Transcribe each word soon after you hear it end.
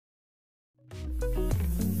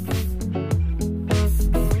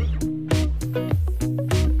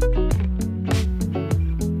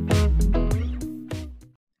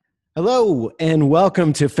Hello, and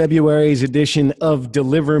welcome to February's edition of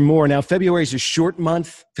Deliver More. Now, February is a short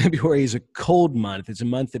month. February is a cold month. It's a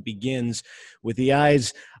month that begins with the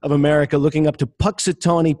eyes of America looking up to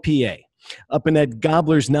Puxatawney, PA, up in that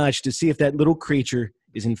gobbler's notch to see if that little creature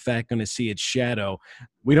is in fact going to see its shadow.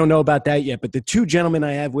 We don't know about that yet, but the two gentlemen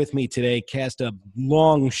I have with me today cast a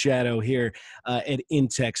long shadow here at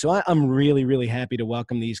Intech. So I'm really, really happy to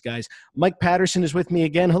welcome these guys. Mike Patterson is with me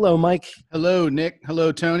again. Hello, Mike. Hello, Nick.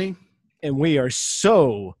 Hello, Tony. And we are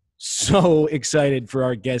so excited for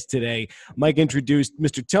our guest today. Mike introduced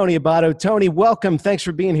Mr. Tony Abatto. Tony, welcome. Thanks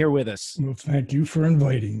for being here with us. Well, thank you for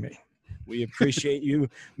inviting me. We appreciate you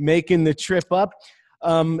making the trip up.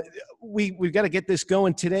 We've got to get this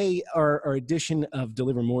going. Today, our edition of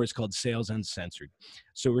Deliver More is called Sales Uncensored.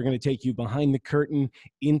 So we're going to take you behind the curtain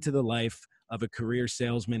into the life of a career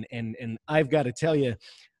salesman. And I've got to tell you,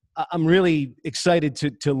 I'm really excited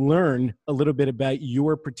to learn a little bit about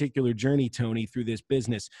your particular journey, Tony, through this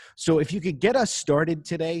business. So if you could get us started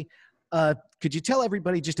today, could you tell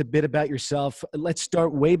everybody just a bit about yourself? Let's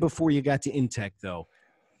start way before you got to Intech, though.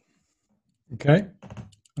 Okay.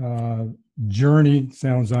 Journey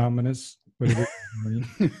sounds ominous, but it is journey.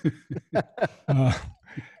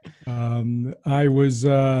 I was,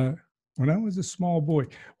 when I was a small boy,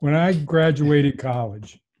 when I graduated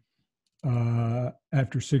college,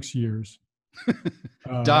 after 6 years,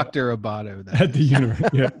 Dr. Abatto at the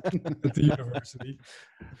university,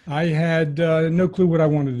 I had no clue what I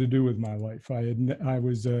wanted to do with my life. I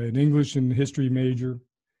was an English and history major,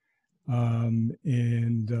 and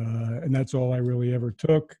that's all I really ever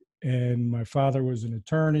took. And my father was an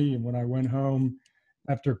attorney, and when I went home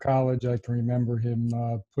after college, I can remember him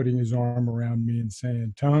putting his arm around me and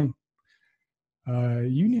saying, "Tone,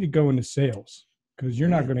 you need to go into sales, because you're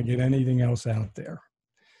not going to get anything else out there."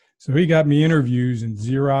 So he got me interviews in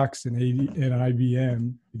Xerox and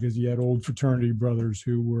IBM, because he had old fraternity brothers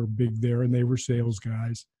who were big there, and they were sales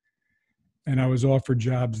guys. And I was offered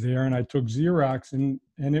jobs there, and I took Xerox, and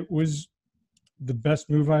it was the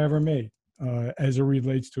best move I ever made as it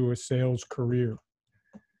relates to a sales career.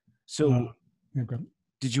 So okay.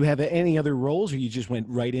 Did you have any other roles, or you just went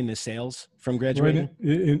right into sales from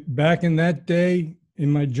graduating? Back in that day,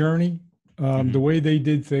 in my journey, the way they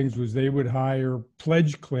did things was they would hire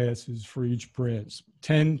pledge classes for each branch,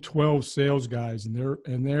 10, 12 sales guys, and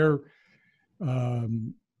their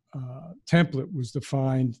template was to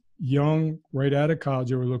find young, right out of college.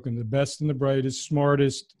 They were looking the best and the brightest,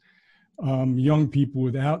 smartest young people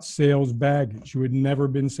without sales baggage, who had never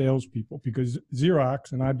been salespeople, because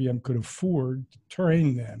Xerox and IBM could afford to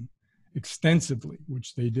train them extensively,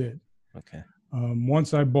 which they did. Okay.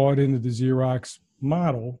 Once I bought into the Xerox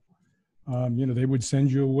model, they would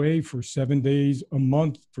send you away for 7 days a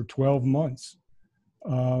month for 12 months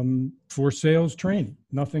for sales training,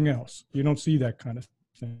 nothing else. You don't see that kind of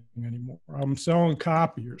thing anymore. I'm selling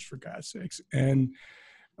copiers, for God's sakes, and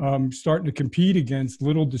starting to compete against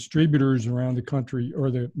little distributors around the country, or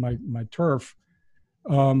my turf,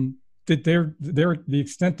 that the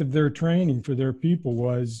extent of their training for their people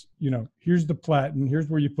was, here's the platen, here's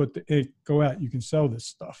where you put the ink, go out, you can sell this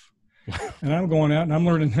stuff. And I'm going out and I'm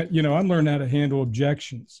learning, I'm learning how to handle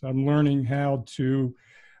objections. I'm learning how to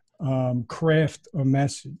craft a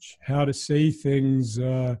message, how to say things.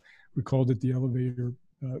 We called it the elevator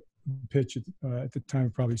pitch at the time,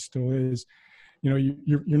 it probably still is.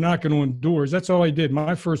 You're knocking on doors. That's all I did.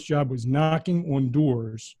 My first job was knocking on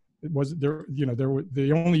doors. It was there,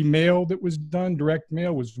 the only mail that was done, direct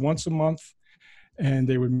mail, was once a month, and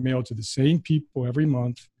they would mail to the same people every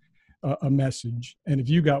month a message. And if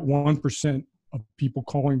you got 1% of people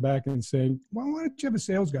calling back and saying, "Well, why don't you have a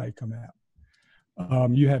sales guy come out?"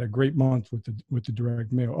 You had a great month with the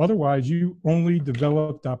direct mail. Otherwise, you only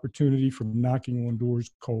developed opportunity from knocking on doors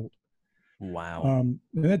cold. Wow. And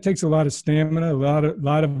that takes a lot of stamina, a lot of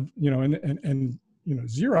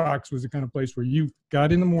Xerox was the kind of place where you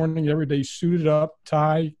got in the morning every day, suited up,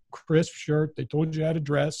 tie, crisp shirt. They told you how to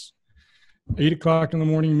dress. 8 o'clock in the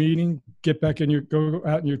morning meeting, get back in go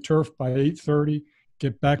out in your turf by 8:30,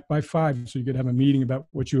 get back by 5, so you could have a meeting about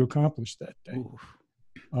what you accomplished that day. Oof,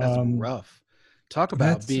 that's rough. Talk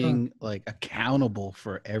about being accountable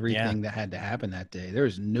for everything that had to happen that day. There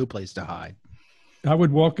was no place to hide. I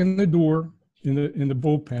would walk in the door in the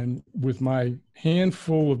bullpen with my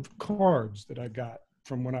handful of cards that I got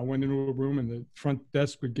from when I went into a room, and the front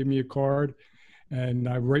desk would give me a card, and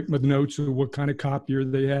I write my notes of what kind of copier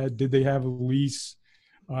they had. Did they have a lease?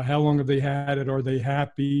 How long have they had it? Are they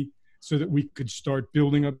happy? So that we could start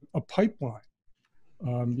building a pipeline.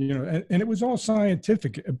 And it was all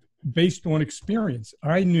scientific, based on experience.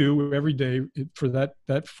 I knew every day for that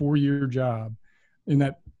 4-year job in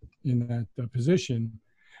that in that position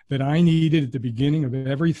that I needed at the beginning of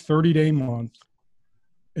every 30-day month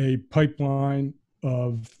a pipeline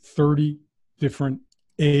of 30 different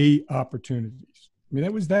A opportunities. I mean,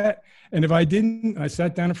 that was that. And if I didn't, I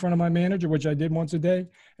sat down in front of my manager, which I did once a day,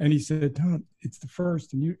 and he said, Tom, it's the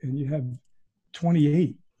first, and you have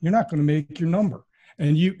 28. You're not going to make your number.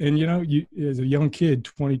 And you as a young kid,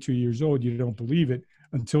 22 years old, you don't believe it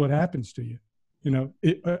until it happens to you.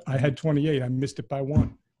 I had 28. I missed it by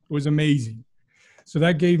one. It was amazing. So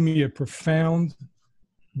that gave me a profound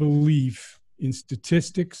belief in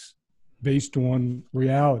statistics based on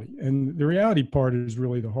reality. And the reality part is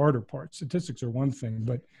really the harder part. Statistics are one thing,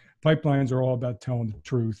 but pipelines are all about telling the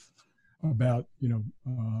truth, about,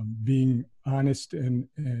 being honest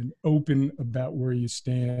and open about where you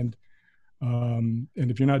stand. And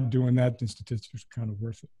if you're not doing that, then statistics are kind of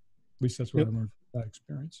worth it. At least that's what I learned from that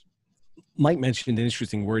experience. Mike mentioned an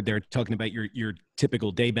interesting word there, talking about your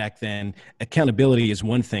typical day back then. Accountability is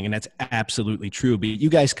one thing, and that's absolutely true. But you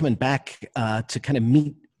guys coming back to kind of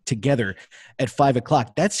meet together at 5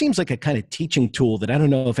 o'clock, that seems like a kind of teaching tool that I don't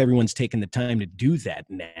know if everyone's taken the time to do that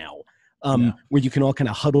now, where you can all kind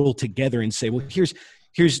of huddle together and say, well, here's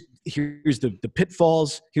the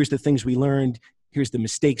pitfalls, here's the things we learned, here's the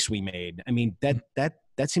mistakes we made. I mean, that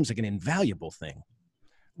seems like an invaluable thing.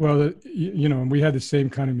 Well, and we had the same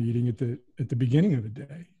kind of meeting at the beginning of the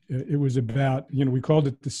day. It was about, we called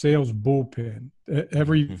it the sales bullpen.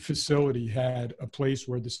 Every facility had a place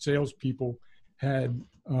where the salespeople had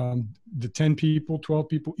the 10 people, 12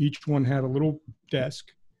 people, each one had a little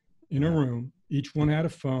desk in a room. Each one had a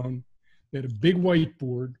phone. They had a big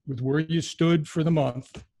whiteboard with where you stood for the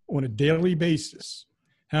month on a daily basis.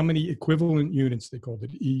 How many equivalent units, they called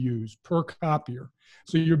it, EUs, per copier.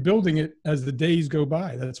 So you're building it as the days go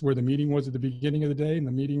by. That's where the meeting was at the beginning of the day and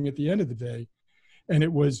the meeting at the end of the day. And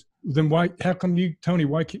it was, then how come you, Tony,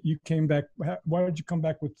 why did you come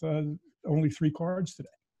back with only 3 cards today?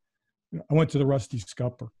 I went to the Rusty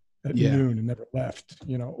Scupper at noon and never left,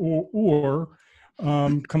 or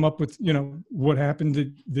come up with, what happened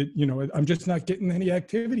that, I'm just not getting any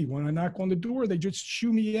activity. When I knock on the door, they just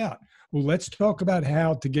shoo me out. Well, let's talk about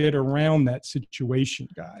how to get around that situation,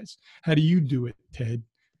 guys. How do you do it, Ted?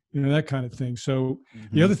 That kind of thing. So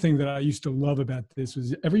the other thing that I used to love about this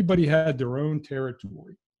was everybody had their own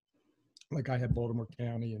territory. Like I had Baltimore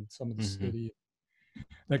County and some of the city,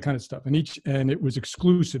 that kind of stuff. And it was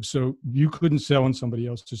exclusive. So you couldn't sell on somebody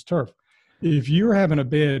else's turf. If you're having a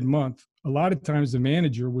bad month, a lot of times the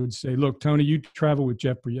manager would say, look, Tony, you travel with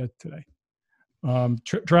Jeff Briette today.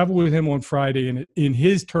 Travel with him on Friday in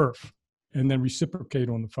his turf, and then reciprocate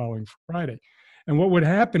on the following Friday. And what would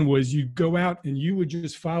happen was you'd go out and you would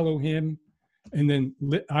just follow him, and then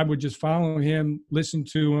I would just follow him, listen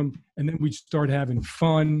to him, and then we'd start having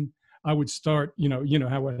fun. I would start,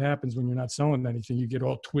 how it happens when you're not selling anything. You get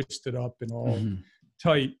all twisted up and all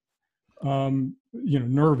tight.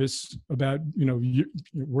 Nervous about,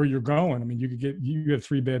 where you're going. I mean, you have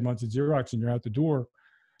 3 bad months at Xerox and you're out the door.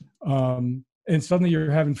 And suddenly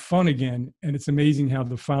you're having fun again. And it's amazing how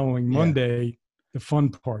the following Monday, the fun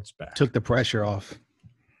part's back. Took the pressure off.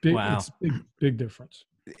 Wow. It's big difference.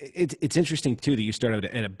 It's interesting too that you started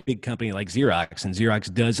at a big company like Xerox, and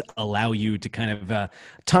Xerox does allow you to kind of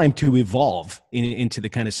time to evolve into the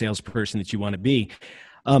kind of salesperson that you want to be.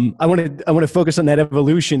 I want to focus on that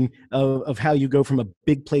evolution of how you go from a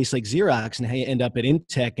big place like Xerox and how you end up at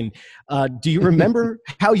Intech. And do you remember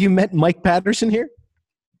how you met Mike Patterson here?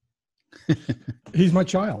 He's my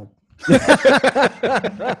child.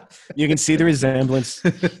 You can see the resemblance.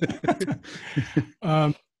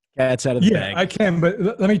 Cat's out of the bag. I can,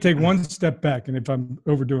 but let me take one step back, and if I'm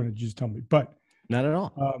overdoing it, just tell me. But not at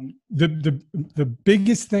all. The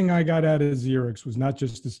biggest thing I got out of Xerox was not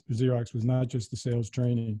just the sales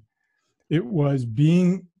training. It was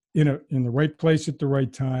being in the right place at the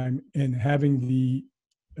right time and having the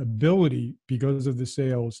ability, because of the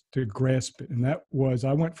sales, to grasp it. And that was,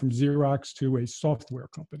 I went from Xerox to a software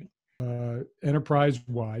company,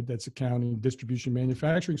 enterprise-wide, that's accounting, distribution,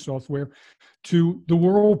 manufacturing software, to the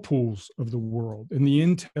Whirlpools of the world and the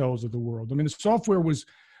Intels of the world. I mean, the software was,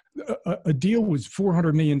 a deal was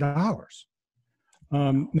 $400 million.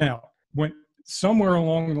 Now, when somewhere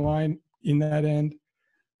along the line in that end,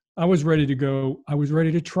 I was ready to go. I was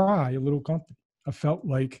ready to try a little company. I felt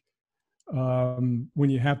like when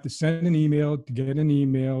you have to send an email to get an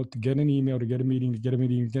email, to get an email, to get a meeting, to get a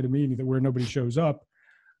meeting, to get a meeting, where nobody shows up,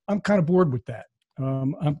 I'm kind of bored with that.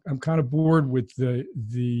 I'm kind of bored with the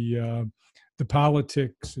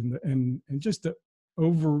politics and just the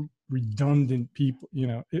over redundant people.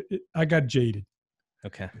 I got jaded.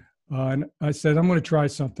 Okay. And I said, I'm going to try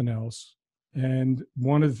something else. And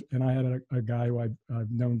I had a guy who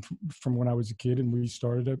I've known from when I was a kid, and we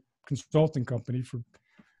started a consulting company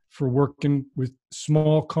for working with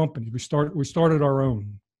small companies. We started our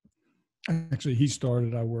own. Actually, he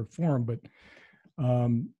started, I worked for him, but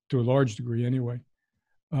to a large degree anyway.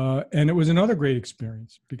 And it was another great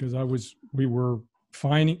experience because we were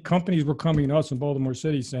finding, companies were coming to us in Baltimore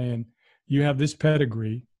City saying, you have this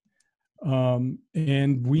pedigree,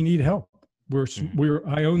 and we need help.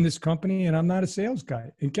 I own this company and I'm not a sales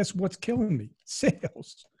guy. And guess what's killing me?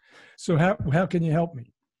 Sales. So how can you help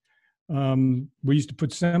me? We used to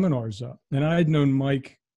put seminars up, and I had known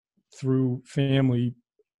Mike through family,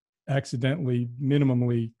 accidentally,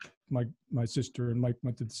 minimally. My sister and Mike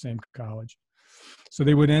went to the same college. So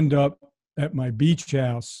they would end up at my beach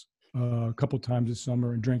house a couple times a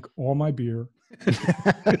summer and drink all my beer.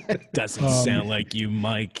 Doesn't sound like you,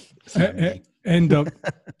 Mike. End up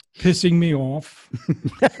pissing me off.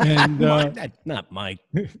 And not Mike.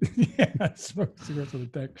 Yeah, I smoked cigarettes on the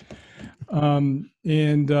deck.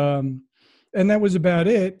 And that was about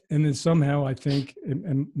it. And then somehow I think,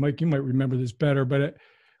 and Mike, you might remember this better, but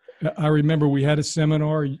I remember we had a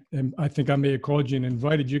seminar, and I think I may have called you and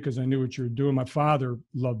invited you because I knew what you were doing. My father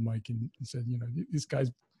loved Mike and said, this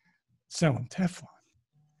guy's selling Teflon.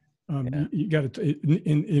 You got to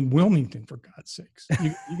in Wilmington, for God's sakes.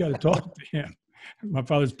 You got to talk to him. My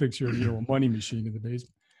father's picture of a money machine in the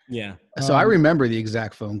basement. Yeah. So I remember the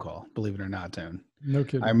exact phone call. Believe it or not, Tone. No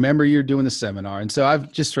kidding. I remember you're doing the seminar, and so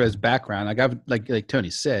I've just for his background, like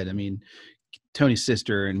Tony said. I mean, Tony's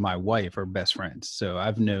sister and my wife are best friends. So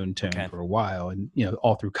I've known Tony for a while, and,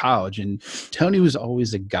 all through college. And Tony was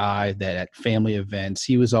always a guy that at family events,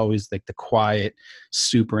 he was always like the quiet,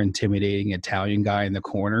 super intimidating Italian guy in the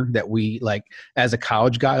corner that we like as a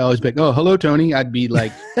college guy, I always be like, oh, hello, Tony. I'd be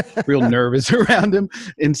like real nervous around him.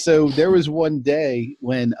 And so there was one day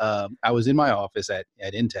when I was in my office at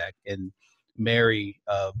Intech, and Mary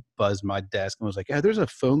buzzed my desk and was like, yeah, there's a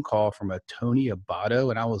phone call from a Tony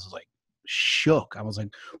Abato. And I was like, shook. I was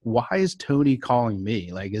like, why is Tony calling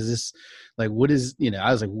me? Like, is this like, what is,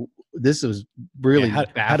 I was like, this was really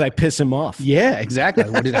how'd I piss him off? Yeah, exactly.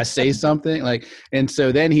 What did I say something like? And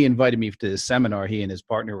so then he invited me to this seminar he and his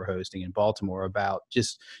partner were hosting in Baltimore about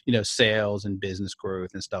just, sales and business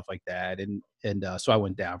growth and stuff like that. And so I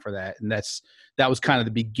went down for that. And that was kind of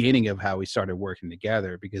the beginning of how we started working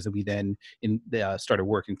together, because we then started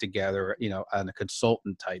working together, on a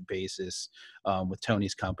consultant type basis with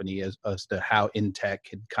Tony's company as to how Intech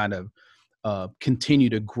had kind of continue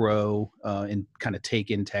to grow and kind of take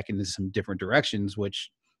Intech into some different directions,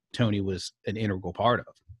 which Tony was an integral part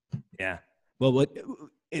of. Yeah. Well,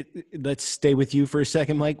 let's stay with you for a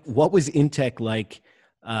second, Mike. What was Intech like,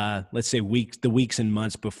 let's say the weeks and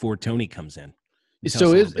months before Tony comes in?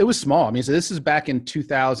 So it was small. I mean, so this is back in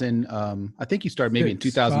 2000. I think you started maybe in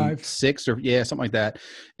 2006 or something like that.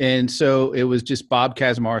 And so it was just Bob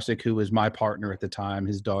Kazmarczyk, who was my partner at the time,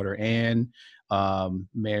 his daughter Ann,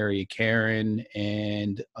 Mary, Karen,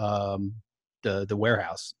 and the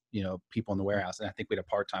warehouse, people in the warehouse. And I think we had a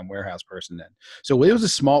part-time warehouse person then. So it was a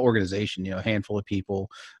small organization, a handful of people.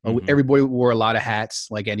 Everybody wore a lot of hats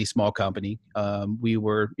like any small company. We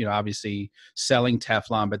were, obviously selling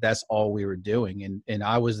Teflon, but that's all we were doing. And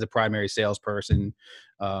I was the primary salesperson.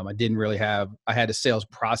 I had a sales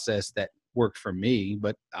process that worked for me,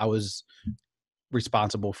 but I was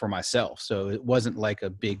responsible for myself. So it wasn't like a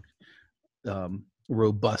big,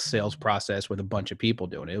 robust sales process with a bunch of people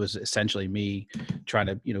doing it. It was essentially me trying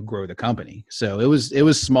to, grow the company. So it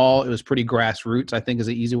was small. It was pretty grassroots, I think is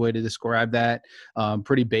an easy way to describe that.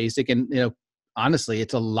 Pretty basic. And, honestly,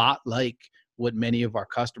 it's a lot like what many of our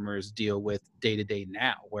customers deal with day to day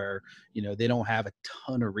now, where, they don't have a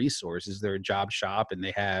ton of resources. They're a job shop and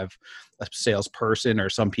they have a salesperson or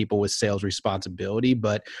some people with sales responsibility,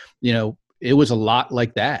 but, it was a lot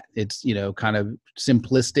like that. It's, kind of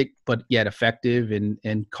simplistic, but yet effective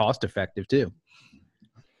and cost effective too.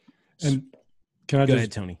 And can I go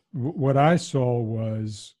ahead, Tony? What I saw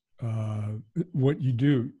was what you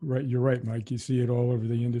do, right? You're right, Mike. You see it all over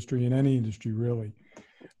the industry, in any industry, really.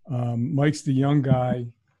 Mike's the young guy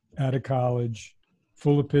out of college,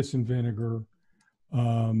 full of piss and vinegar.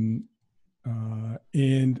 And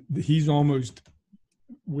he's almost,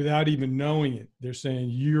 without even knowing it, they're saying,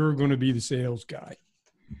 you're going to be the sales guy.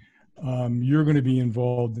 You're going to be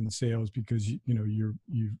involved in sales because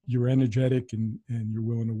you're energetic and you're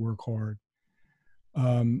willing to work hard.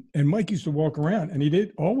 And Mike used to walk around, and he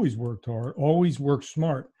did always worked hard, always worked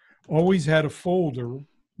smart, always had a folder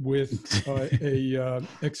with a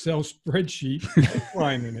Excel spreadsheet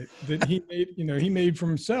line in it that he made for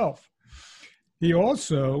himself. He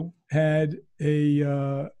also had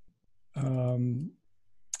a one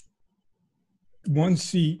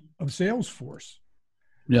seat of Salesforce.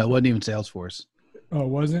 No, it wasn't even Salesforce. Oh,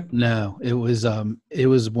 wasn't? No, it was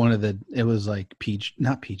one of the, it was like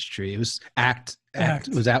not Peachtree. It was Act.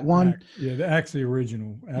 Was that one? Act. Yeah, the Act's the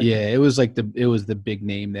original. Act. Yeah, it was like it was the big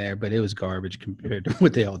name there, but it was garbage compared to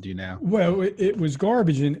what they all do now. Well, it was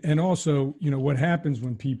garbage. And also, what happens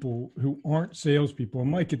when people who aren't salespeople,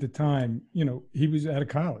 and Mike at the time, he was out of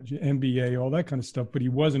college, MBA, all that kind of stuff, but he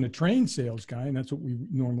wasn't a trained sales guy. And that's what we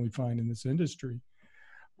normally find in this industry.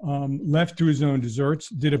 Left to his own deserts,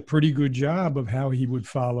 did a pretty good job of how he would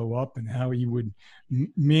follow up and how he would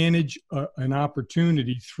manage an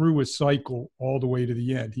opportunity through a cycle all the way to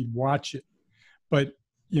the end. He'd watch it, but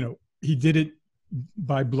he did it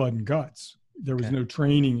by blood and guts. There was no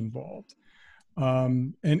training involved.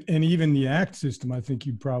 And even the ACT system, I think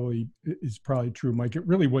is probably true, Mike. It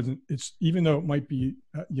really wasn't. It's, even though it might be,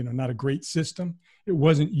 not a great system, it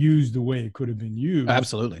wasn't used the way it could have been used.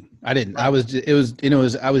 Absolutely. I didn't. I was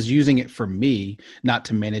using it for me, not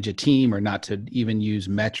to manage a team or not to even use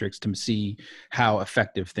metrics to see how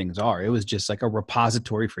effective things are. It was just like a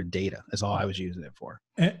repository for data. That's all I was using it for.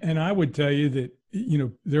 And I would tell you that,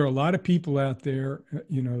 there are a lot of people out there,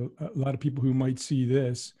 a lot of people who might see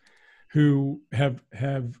this, who have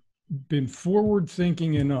been forward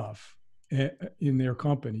thinking enough in their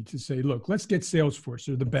company to say, look, let's get Salesforce.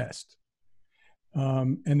 They're the best.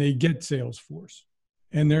 And they get Salesforce,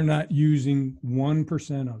 and they're not using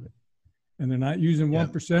 1% of it. And they're not using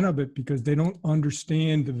 1% of it because they don't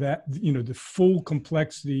understand the full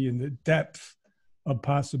complexity and the depth of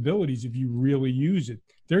possibilities if you really use it.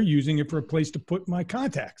 They're using it for a place to put my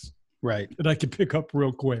contacts. Right. That I can pick up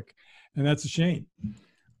real quick. And that's a shame.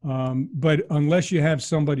 But unless you have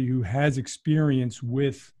somebody who has experience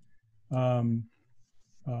with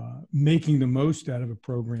making the most out of a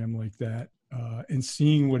program like that, and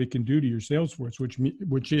seeing what it can do to your sales force,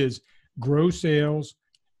 which is grow sales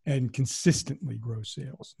and consistently grow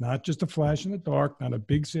sales, not just a flash in the dark, not a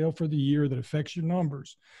big sale for the year that affects your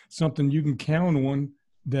numbers, something you can count on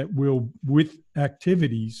that will, with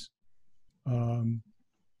activities,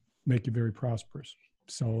 make you very prosperous,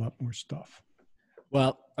 sell a lot more stuff.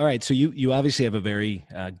 Well, all right. So you obviously have a very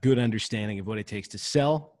good understanding of what it takes to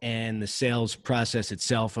sell and the sales process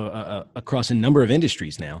itself across a number of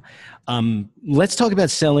industries now. Let's talk about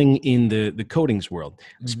selling in the coatings world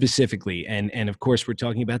specifically. And of course, we're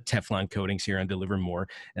talking about Teflon coatings here on Deliver More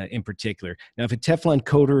in particular. Now, if a Teflon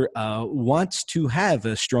coater wants to have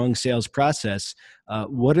a strong sales process,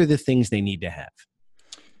 what are the things they need to have?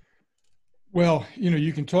 Well,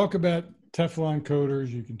 you can talk about Teflon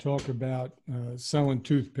coaters. You can talk about selling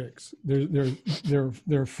toothpicks. There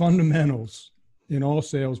are fundamentals in all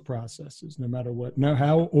sales processes, no matter what,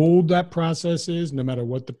 how old that process is, no matter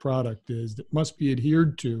what the product is, that must be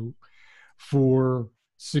adhered to for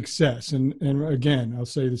success. And again, I'll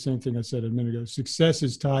say the same thing I said a minute ago. Success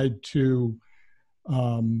is tied to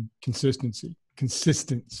consistency,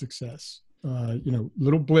 consistent success.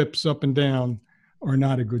 Little blips up and down are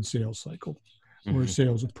not a good sales cycle or a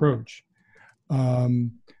sales approach.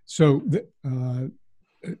 When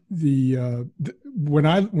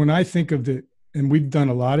I think of and we've done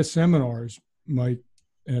a lot of seminars, Mike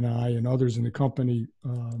and I and others in the company,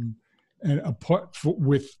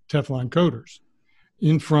 with Teflon coaters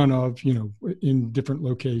in front of, in different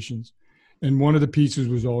locations. And one of the pieces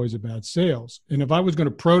was always about sales. And if I was going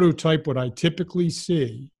to prototype what I typically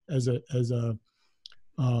see as a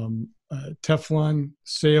Teflon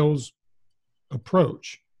sales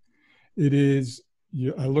approach, it is,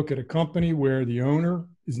 I look at a company where the owner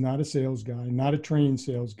is not a sales guy, not a trained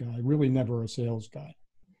sales guy, really never a sales guy.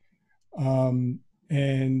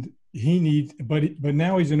 And he needs, but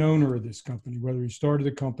now he's an owner of this company, whether he started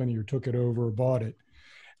the company or took it over or bought it.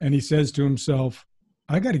 And he says to himself,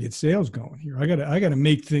 I got to get sales going here. I got to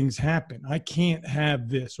make things happen. I can't have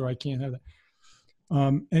this or I can't have that.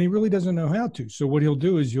 And he really doesn't know how to. So what he'll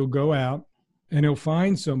do is he'll go out and he'll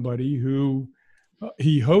find somebody who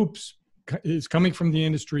he hopes is coming from the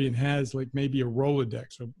industry and has like maybe a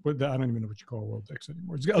Rolodex, or I don't even know what you call a Rolodex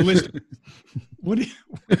anymore. It's got a list. A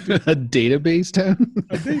database, Tom?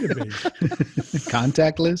 A database.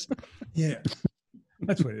 Contact list? Yeah,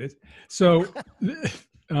 that's what it is. So,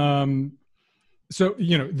 that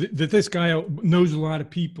this guy knows a lot of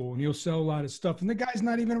people and he'll sell a lot of stuff. And the guy's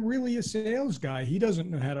not even really a sales guy. He doesn't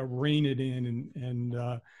know how to rein it in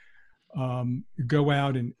and go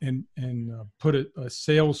out and put a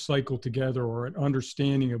sales cycle together or an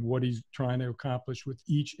understanding of what he's trying to accomplish with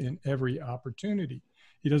each and every opportunity.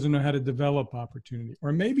 He doesn't know how to develop opportunity.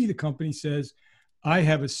 Or maybe the company says, I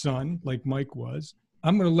have a son like Mike was,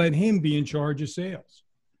 I'm going to let him be in charge of sales.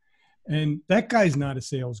 And that guy's not a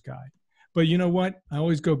sales guy. But you know what? I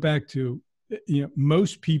always go back to,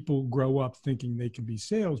 most people grow up thinking they can be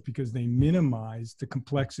sales because they minimize the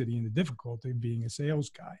complexity and the difficulty of being a sales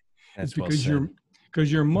guy. That's it's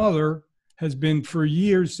because your mother has been for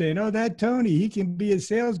years saying, "Oh, that Tony, he can be a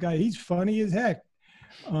sales guy. He's funny as heck."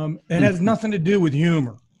 It has nothing to do with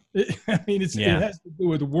humor. It has to do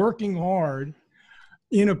with working hard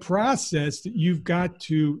in a process that you've got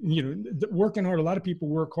to, working hard. A lot of people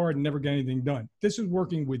work hard and never get anything done. This is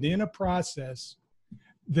working within a process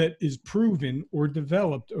that is proven or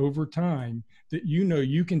developed over time that,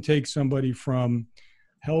 you can take somebody from,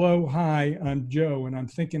 "Hello, hi, I'm Joe, and I'm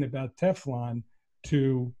thinking about Teflon,"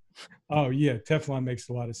 to, "Oh yeah, Teflon makes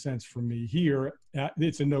a lot of sense for me here.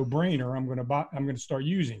 It's a no-brainer. I'm going to start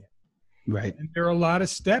using it." Right. And there are a lot of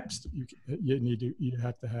steps that you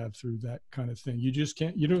have to have through that kind of thing. You just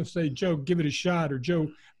can't, you don't say, "Joe, give it a shot," or "Joe,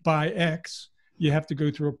 buy X." You have to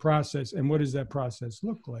go through a process. And what does that process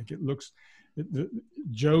look like?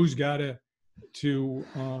 Joe's got to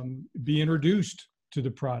be introduced to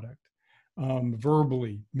the product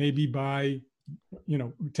verbally, maybe by,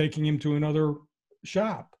 taking him to another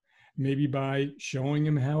shop, maybe by showing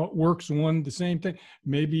him how it works on the same thing,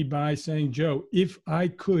 maybe by saying, "Joe, if I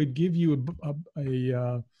could give you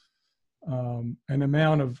an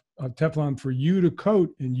amount of Teflon for you to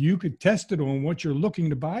coat and you could test it on what you're looking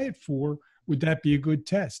to buy it for, would that be a good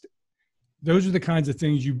test?" Those are the kinds of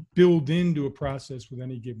things you build into a process with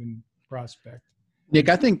any given prospect. Nick,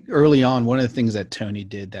 I think early on, one of the things that Tony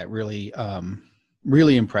did that really,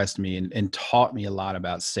 really impressed me and taught me a lot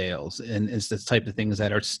about sales, and it's the type of things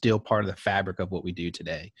that are still part of the fabric of what we do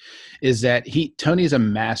today, is that Tony's a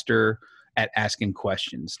master at asking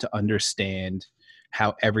questions to understand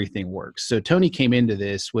how everything works. So Tony came into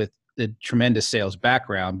this with a tremendous sales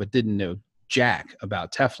background, but didn't know jack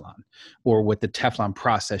about Teflon or what the Teflon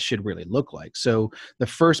process should really look like. So the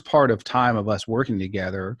first part of time of us working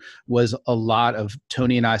together was a lot of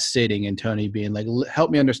Tony and I sitting and Tony being like,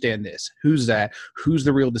 "Help me understand this. Who's that? Who's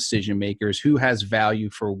the real decision makers? Who has value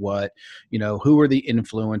for what? Who are the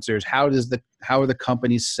influencers? How are the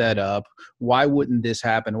companies set up? Why wouldn't this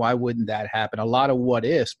happen? Why wouldn't that happen?" A lot of what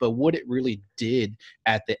ifs, but what it really did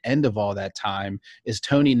at the end of all that time is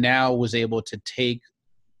Tony now was able to take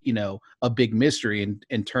a big mystery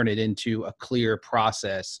and turn it into a clear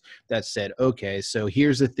process that said, "Okay, so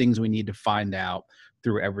here's the things we need to find out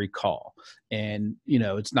through every call." And,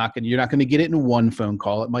 you're not going to get it in one phone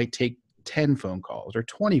call. It might take 10 phone calls or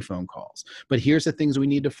 20 phone calls, but here's the things we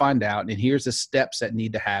need to find out. And here's the steps that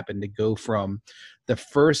need to happen to go from the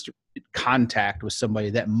first contact with somebody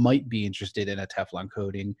that might be interested in a Teflon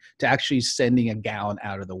coating to actually sending a gallon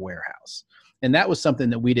out of the warehouse. And that was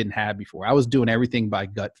something that we didn't have before. I was doing everything by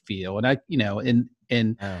gut feel, and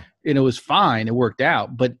and it was fine. It worked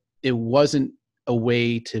out, but it wasn't a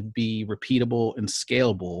way to be repeatable and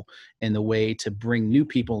scalable, and the way to bring new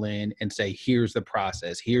people in and say, "Here's the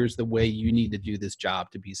process. Here's the way you need to do this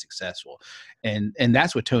job to be successful." And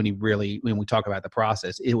that's what Tony really, when we talk about the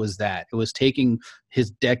process, it was taking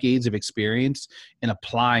his decades of experience and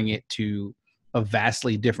applying it to a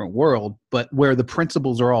vastly different world, but where the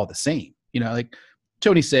principles are all the same. Like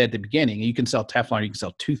Tony said at the beginning, you can sell Teflon, you can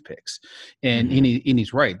sell toothpicks. And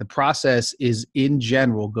he's right. The process is in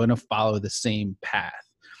general going to follow the same path.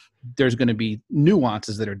 There's going to be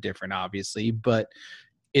nuances that are different, obviously, but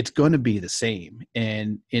it's going to be the same.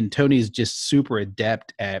 And Tony's just super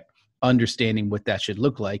adept at understanding what that should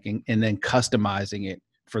look like and then customizing it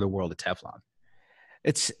for the world of Teflon.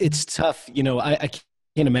 It's tough. I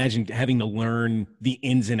can't imagine having to learn the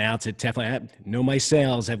ins and outs of Teflon. I know my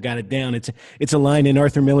sales. I've got it down. It's a line in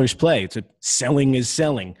Arthur Miller's play. It's selling is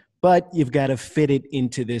selling, but you've got to fit it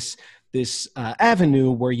into this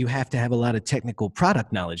avenue where you have to have a lot of technical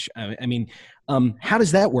product knowledge. How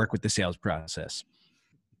does that work with the sales process?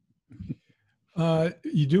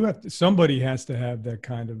 You do have to, somebody has to have that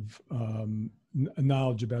kind of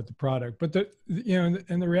knowledge about the product, but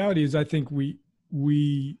and the reality is, I think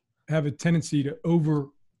we have a tendency to over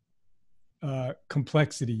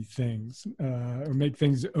complexity things or make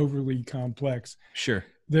things overly complex. Sure.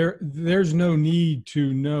 There's no need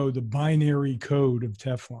to know the binary code of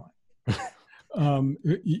Teflon.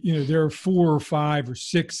 There are 4 or 5 or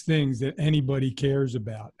 6 things that anybody cares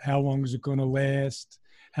about. How long is it going to last?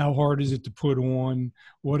 How hard is it to put on?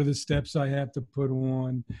 What are the steps I have to put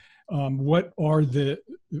on? What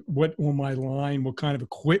on my line? What kind of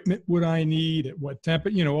equipment would I need? At what temp?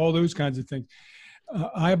 All those kinds of things.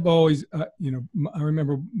 I've always, I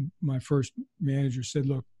remember my first manager said,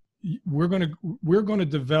 "Look, we're going to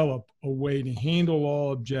develop a way to handle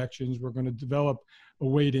all objections. We're going to develop a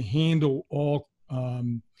way to handle all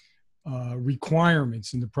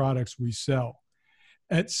requirements in the products we sell.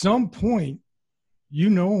 At some point, you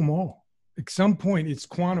know them all. At some point, it's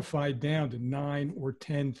quantified down to 9 or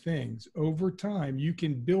 10 things. Over time, you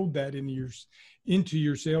can build that into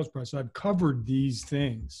your sales process. I've covered these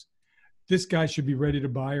things. This guy should be ready to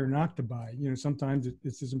buy or not to buy. You know, sometimes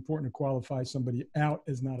it's as important to qualify somebody out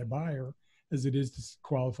as not a buyer as it is to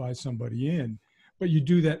qualify somebody in. But you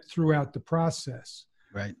do that throughout the process.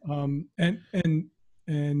 Right.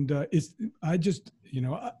 It's, I just, you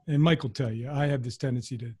know, and Mike will tell you, I have this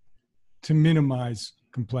tendency to minimize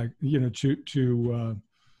complex, you know, to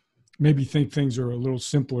maybe think things are a little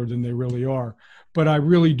simpler than they really are. But I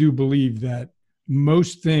really do believe that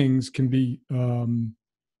most things can be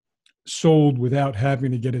sold without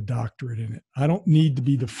having to get a doctorate in it. I don't need to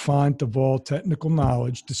be the font of all technical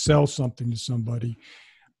knowledge to sell something to somebody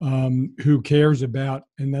who cares about,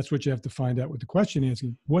 and that's what you have to find out with the question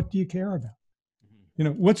asking, what do you care about? You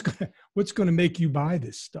know, what's going to make you buy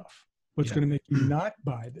this stuff? What's going to make you not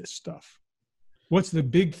buy this stuff? What's the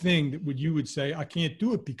big thing that you would say, I can't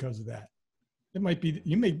do it because of that? It might be,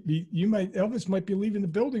 Elvis might be leaving the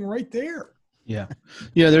building right there. Yeah.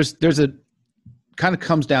 You know, there's a kind of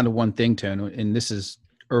comes down to one thing, Tone, and this is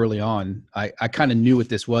early on. I kind of knew what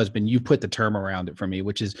this was, but you put the term around it for me,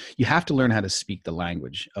 which is you have to learn how to speak the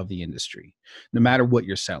language of the industry, no matter what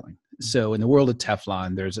you're selling. So in the world of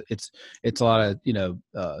Teflon, it's a lot of, you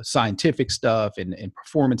know, scientific stuff and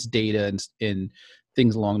performance data and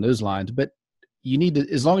things along those lines. But you need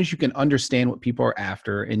to, as long as you can understand what people are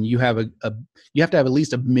after, and you have you have to have at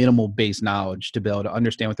least a minimal base knowledge to be able to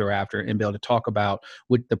understand what they're after and be able to talk about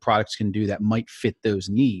what the products can do that might fit those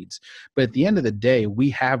needs. But at the end of the day, we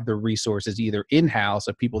have the resources either in-house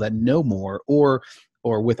of people that know more, or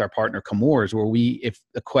with our partner Chemours, where if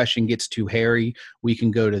a question gets too hairy, we can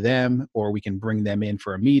go to them, or we can bring them in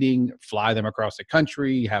for a meeting, fly them across the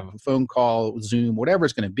country, have a phone call, Zoom, whatever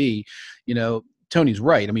it's going to be. You know, Tony's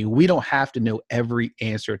right. I mean, we don't have to know every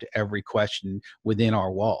answer to every question within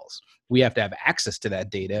our walls. We have to have access to that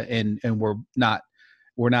data, and we're not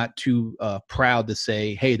too proud to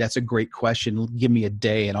say, hey, that's a great question. Give me a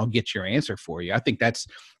day and I'll get your answer for you. I think that's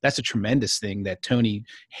a tremendous thing that Tony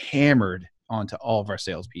hammered onto all of our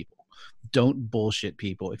salespeople. Don't bullshit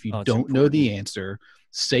people. If you don't know the answer,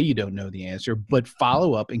 say you don't know the answer, but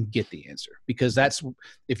follow up and get the answer, because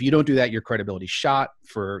if you don't do that, your credibility shot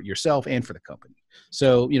for yourself and for the company.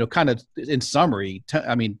 So, you know, kind of in summary,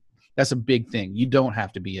 I mean, that's a big thing. You don't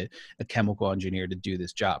have to be a chemical engineer to do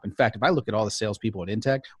this job. In fact, if I look at all the salespeople at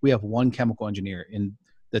Intech, we have one chemical engineer in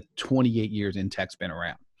the 28 years Intech's been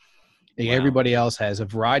around. Wow. Everybody else has a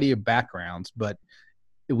variety of backgrounds, but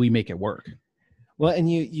we make it work. Well,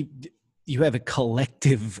 and you have a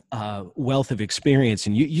collective wealth of experience,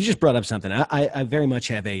 and you just brought up something. I very much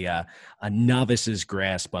have a novice's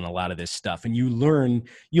grasp on a lot of this stuff, and you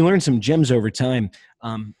learn some gems over time.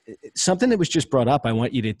 Something that was just brought up, I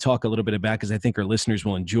want you to talk a little bit about, because I think our listeners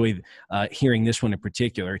will enjoy hearing this one in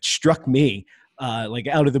particular. It struck me like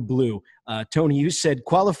out of the blue. Tony, you said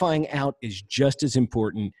qualifying out is just as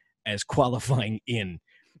important as qualifying in.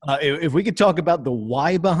 If we could talk about the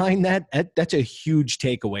why behind that's a huge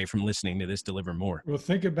takeaway from listening to this Deliver More. Well,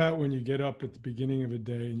 think about when you get up at the beginning of a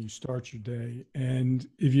day and you start your day. And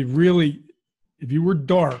if you were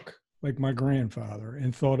dark, like my grandfather,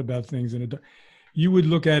 and thought about things you would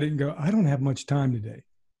look at it and go, I don't have much time today.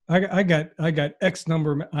 I got X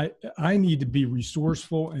number. I need to be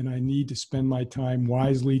resourceful, and I need to spend my time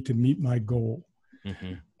wisely to meet my goal.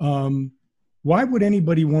 Mm-hmm. Why would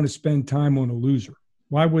anybody want to spend time on a loser?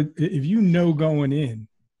 Why would, if you know going in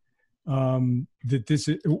that this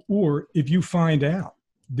is, or if you find out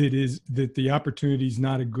that the opportunity is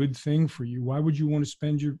not a good thing for you, why would you want to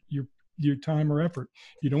spend your time or effort?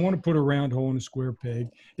 You don't want to put a round hole in a square peg.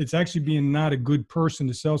 It's actually being not a good person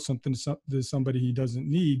to sell something to somebody he doesn't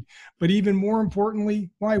need. But even more importantly,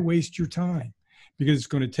 why waste your time? Because it's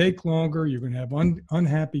going to take longer. You're going to have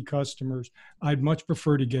unhappy customers. I'd much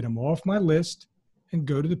prefer to get them off my list and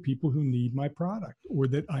go to the people who need my product, or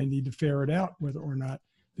that I need to ferret out whether or not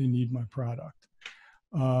they need my product.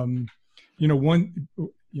 One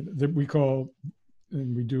that we call,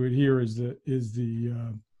 and we do it here, is the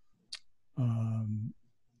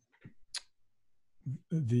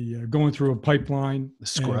going through a pipeline. The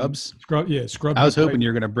scrubs. Scrub. I was hoping you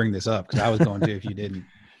were going to bring this up, because I was going to if you didn't.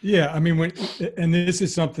 Yeah, I mean, and this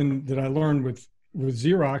is something that I learned with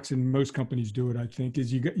Xerox, and most companies do it, I think,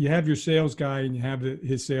 is you have your sales guy and you have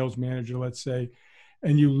his sales manager, let's say,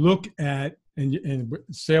 and you look at, and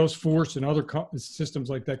Salesforce and other systems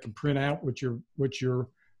like that can print out what your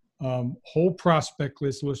whole prospect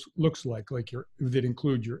list looks like that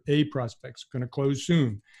includes your A prospects, going to close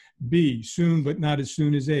soon, B soon but not as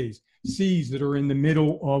soon as A's, C's that are in the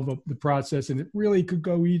middle of the process and it really could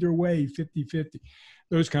go either way, 50-50,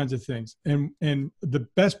 those kinds of things. And the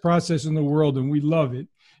best process in the world, and we love it,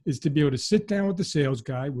 is to be able to sit down with the sales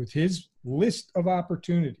guy with his list of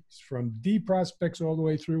opportunities from D prospects all the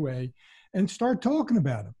way through A and start talking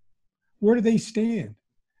about them. Where do they stand?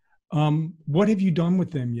 What have you done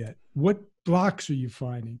with them yet? What blocks are you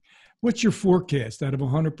finding? What's your forecast out of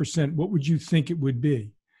 100%? What would you think it would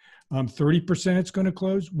be? 30% it's going to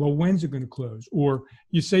close. Well, when's it going to close? Or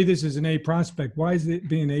you say this is an A prospect. Why is it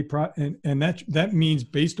being A and that means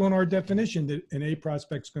based on our definition that an A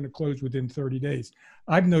prospect is going to close within 30 days.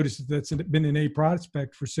 I've noticed that's been an A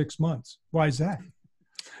prospect for 6 months. Why is that?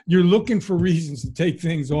 You're looking for reasons to take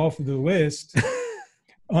things off of the list.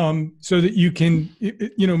 So that you can,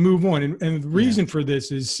 move on. And the reason for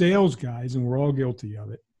this is sales guys, and we're all guilty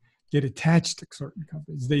of it, get attached to certain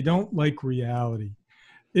companies. They don't like reality.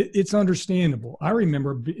 It's understandable. I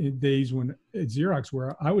remember days when at Xerox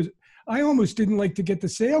where I almost didn't like to get the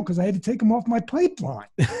sale because I had to take them off my pipeline.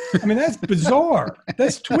 I mean, that's bizarre.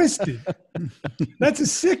 That's twisted. That's a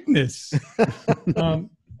sickness.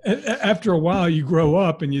 After a while, you grow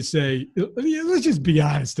up and you say, let's just be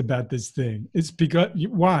honest about this thing. It's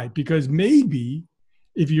why? Because maybe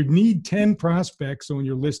if you need 10 prospects on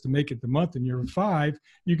your list to make it the month and you're 5,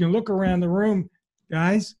 you can look around the room,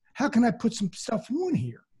 guys, how can I put some stuff on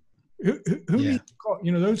here? Who needs to call?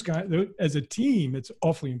 Those guys, as a team, it's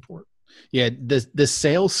awfully important. Yeah, the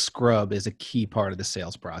sales scrub is a key part of the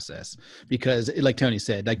sales process because, like Tony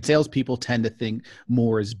said, like salespeople tend to think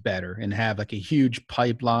more is better and have like a huge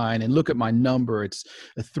pipeline. And look at my number; it's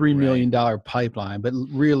a $3 million pipeline, but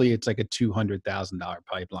really it's like a $200,000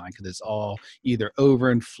 pipeline because it's all either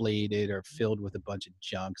overinflated or filled with a bunch of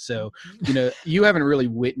junk. So, you haven't really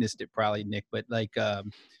witnessed it, probably, Nick, but like.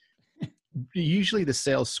 Usually the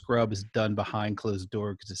sales scrub is done behind closed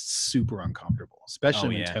door because it's super uncomfortable,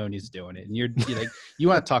 especially when Tony's doing it. And you're like, you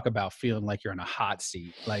want to talk about feeling like you're in a hot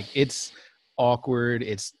seat. Like it's awkward.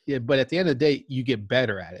 But at the end of the day, you get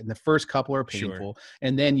better at it. And the first couple are painful.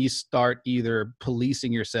 And then you start either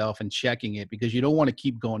policing yourself and checking it because you don't want to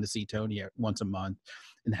keep going to see Tony once a month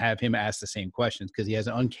and have him ask the same questions because he has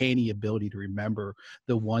an uncanny ability to remember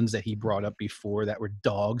the ones that he brought up before that were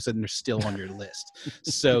dogs and they're still on your list.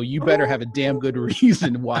 So you better have a damn good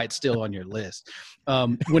reason why it's still on your list.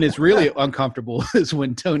 When it's really uncomfortable is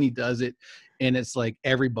when Tony does it and it's like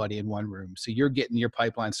everybody in one room. So you're getting your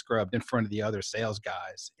pipeline scrubbed in front of the other sales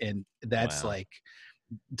guys. And that's like,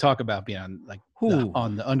 talk about being on like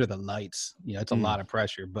under the lights, it's a lot of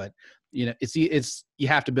pressure, but it's you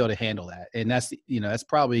have to be able to handle that. And that's, that's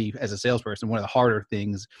probably as a salesperson, one of the harder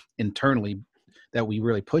things internally that we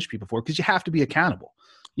really push people for, because you have to be accountable.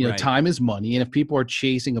 Time is money. And if people are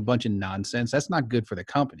chasing a bunch of nonsense, that's not good for the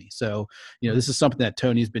company. So, this is something that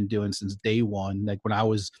Tony's been doing since day one. Like when I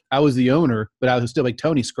was the owner, but I was still like,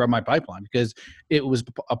 Tony, scrub my pipeline because it was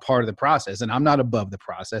a part of the process and I'm not above the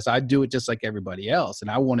process. I do it just like everybody else. And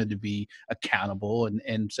I wanted to be accountable.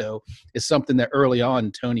 And so it's something that early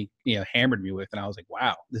on, Tony, hammered me with. And I was like,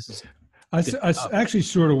 wow, this is. I actually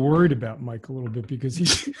sort of worried about Mike a little bit because he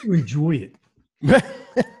seemed to enjoy it.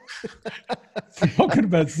 Talking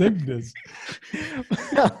about sickness.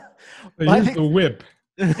 Here's the whip.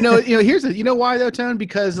 Here's why though, Tone?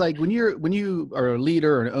 Because like when you are a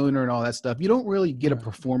leader or an owner and all that stuff, you don't really get a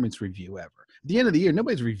performance review ever. At the end of the year,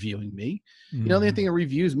 nobody's reviewing me. The only thing that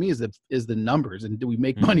reviews me is the numbers and do we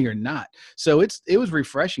make money or not. So it was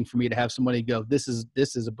refreshing for me to have somebody go, this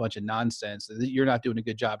is a bunch of nonsense. You're not doing a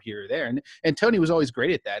good job here or there. And Tony was always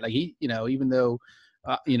great at that. Like he, even though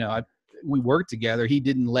we worked together, he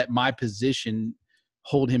didn't let my position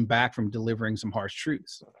hold him back from delivering some harsh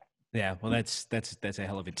truths. Yeah, well, that's a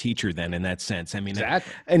hell of a teacher then in that sense. I mean,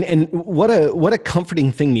 exactly. And what a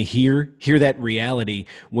comforting thing to hear that reality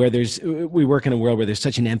where we work in a world where there's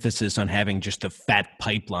such an emphasis on having just a fat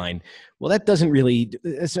pipeline. Well,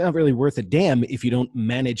 it's not really worth a damn if you don't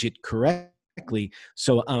manage it correctly.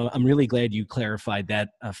 So I'm really glad you clarified that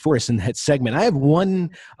for us in that segment. I have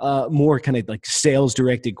one more kind of like sales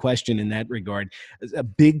directed question in that regard. A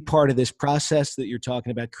big part of this process that you're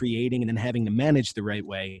talking about creating and then having to manage the right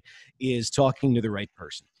way is talking to the right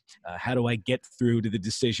person. How do I get through to the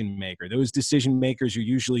decision maker? Those decision makers are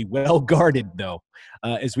usually well guarded though,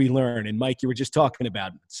 as we learn. And Mike, you were just talking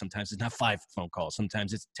about sometimes it's not 5 phone calls.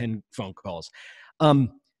 Sometimes it's 10 phone calls. And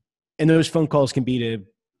those phone calls can be to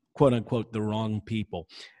quote unquote, the wrong people.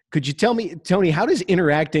 Could you tell me, Tony, how does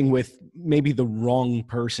interacting with maybe the wrong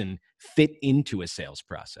person fit into a sales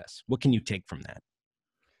process? What can you take from that?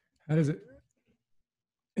 How does it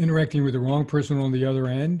interacting with the wrong person on the other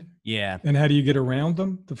end? Yeah. And how do you get around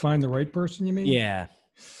them to find the right person, you mean? Yeah.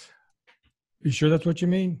 You sure that's what you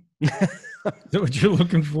mean? Is that what you're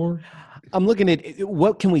looking for? I'm looking at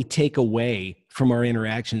what can we take away from our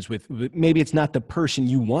interactions with, maybe it's not the person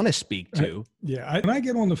you want to speak to. When I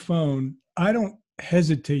get on the phone, I don't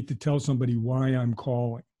hesitate to tell somebody why I'm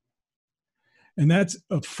calling. And that's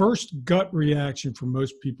a first gut reaction for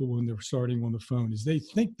most people when they're starting on the phone, is they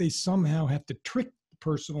think they somehow have to trick the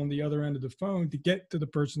person on the other end of the phone to get to the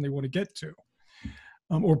person they want to get to.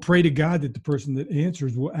 Or pray to God that the person that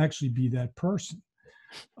answers will actually be that person.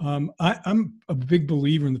 I'm a big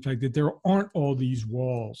believer in the fact that there aren't all these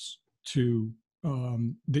walls to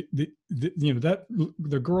the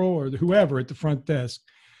girl or whoever at the front desk,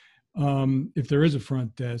 if there is a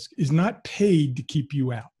front desk, is not paid to keep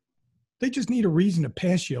you out. They just need a reason to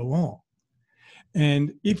pass you along.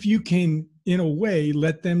 And if you can, in a way,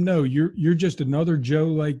 let them know you're just another Joe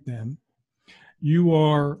like them, you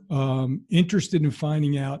are interested in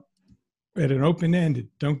finding out at an open-ended,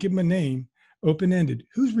 don't give them a name, open-ended,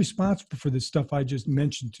 who's responsible for the stuff I just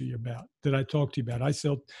mentioned to you about, that I talked to you about.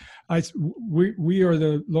 We are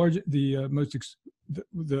the largest, the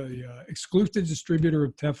exclusive distributor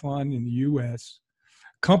of Teflon in the U.S.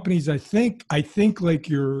 Companies, I think like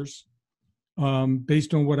yours,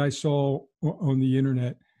 based on what I saw on the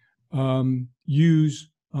internet, use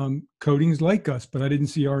coatings like us, but I didn't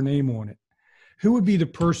see our name on it. Who would be the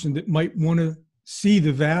person that might want to see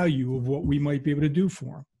the value of what we might be able to do for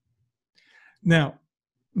them? Now,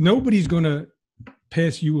 nobody's going to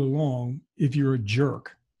pass you along if you're a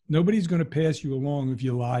jerk. Nobody's going to pass you along if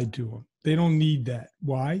you lied to them. They don't need that.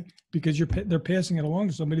 Why? Because they're passing it along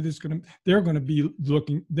to somebody they're going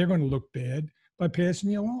to look bad by passing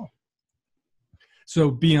you along. So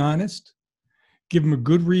be honest, give them a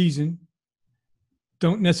good reason.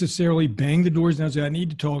 Don't necessarily bang the doors down and say, I need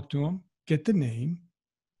to talk to them. Get the name,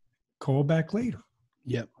 call back later.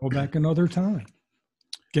 Yep. Call back another time.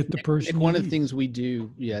 Get the person. And one of the things we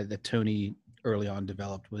do, that Tony early on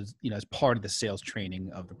developed was, as part of the sales training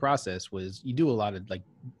of the process, was you do a lot of like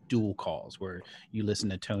dual calls where you listen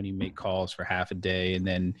to Tony make calls for half a day and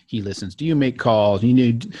then he listens to you make calls. You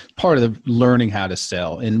need part of the learning how to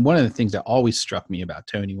sell. And one of the things that always struck me about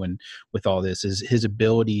Tony with all this is his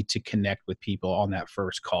ability to connect with people on that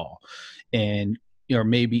first call. And or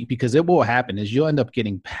maybe because it will happen is you'll end up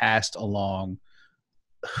getting passed along,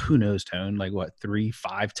 who knows, Tone, like what,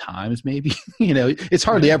 3-5 times maybe. It's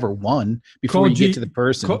hardly ever one before you get to the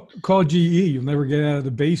person. Call GE, you'll never get out of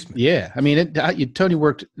the basement. Yeah, I mean, Tony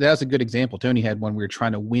worked. That's a good example. Tony had one. We were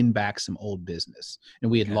trying to win back some old business, and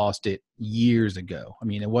we had lost it years ago. I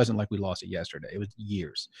mean, it wasn't like we lost it yesterday. It was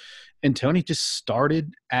years, and Tony just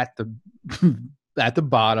started at the at the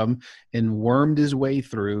bottom and wormed his way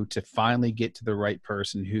through to finally get to the right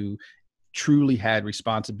person who truly had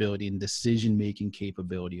responsibility and decision-making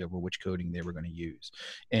capability over which coating they were going to use.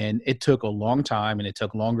 And it took a long time, and it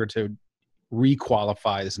took longer to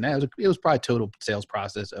requalify this. And it was probably a total sales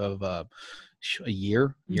process of a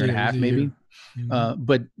year and a half, maybe. Mm-hmm.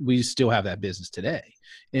 But we still have that business today.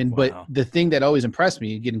 And, But the thing that always impressed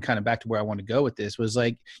me, getting kind of back to where I want to go with this, was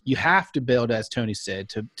like, you have to build, as Tony said,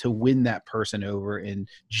 to win that person over and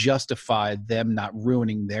justify them not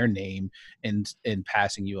ruining their name and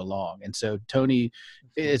passing you along. And so Tony,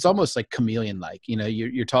 it's almost like chameleon-like,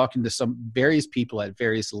 you're talking to some various people at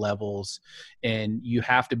various levels, and you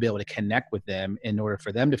have to be able to connect with them in order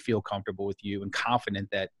for them to feel comfortable with you and confident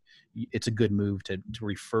that it's a good move to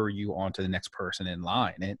refer you on to the next person in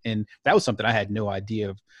line. And that was something I had no idea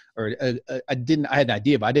of, or I had an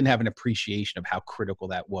idea, but I didn't have an appreciation of how critical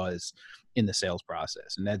that was in the sales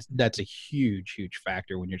process. And that's a huge, huge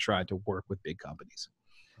factor when you're trying to work with big companies.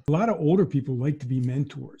 A lot of older people like to be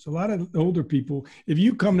mentors. A lot of older people, if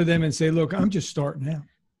you come to them and say, look, I'm just starting out.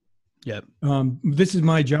 Yep. This is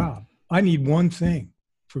my job. I need one thing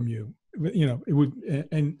from you. It would,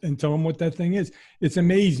 and tell them what that thing is. It's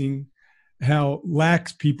amazing how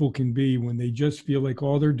lax people can be when they just feel like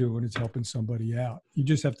all they're doing is helping somebody out. You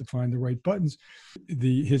just have to find the right buttons.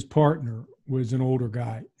 His partner was an older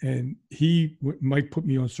guy, and he might put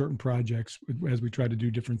me on certain projects as we try to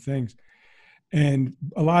do different things. And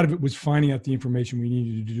a lot of it was finding out the information we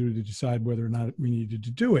needed to do to decide whether or not we needed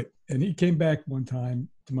to do it. And he came back one time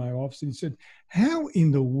to my office and he said, how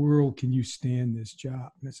in the world can you stand this job?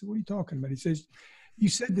 And I said, what are you talking about? He says, you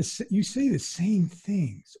say the same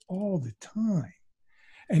things all the time.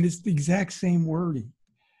 And it's the exact same wording.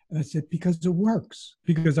 And I said, because it works.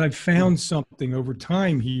 Because I've found something over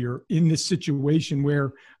time here in this situation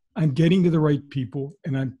where I'm getting to the right people,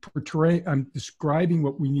 and I'm describing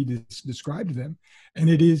what we need to describe to them, and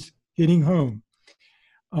it is hitting home.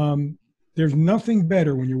 There's nothing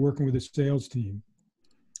better when you're working with a sales team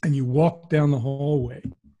and you walk down the hallway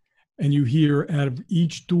and you hear out of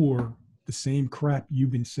each door the same crap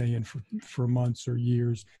you've been saying for months or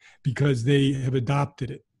years, because they have adopted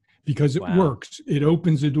it, because it works. It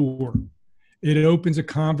opens a door. It opens a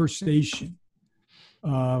conversation.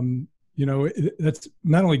 That's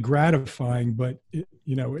not only gratifying, but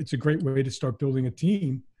it's a great way to start building a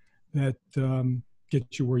team that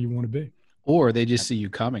gets you where you want to be. Or they just see you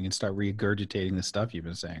coming and start regurgitating the stuff you've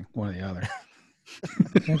been saying, one or the other.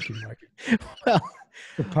 Thank you, Mike. Well,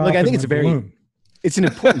 look, I think it's an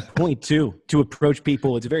important point too, to approach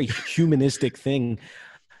people. It's a very humanistic thing.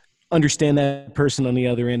 Understand that person on the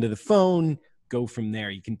other end of the phone, go from there.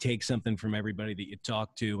 You can take something from everybody that you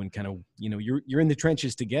talk to and kind of, you're in the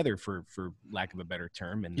trenches together, for lack of a better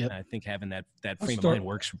term. And I think having that frame of mind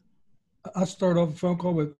works. I'll start off a phone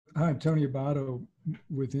call with, "Hi, I'm Tony Abato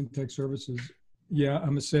with Intech Services. Yeah,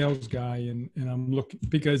 I'm a sales guy, and I'm looking,"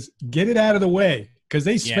 because get it out of the way, because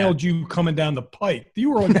they smelled you coming down the pipe.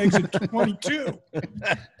 You were on exit 22.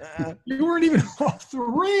 You weren't even off the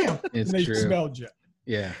ramp. It's and they true. Smelled you.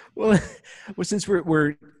 Yeah. Well, since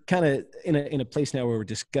we're kind of in a place now where we're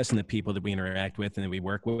discussing the people that we interact with and that we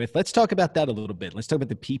work with, let's talk about that a little bit. Let's talk about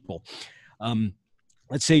the people.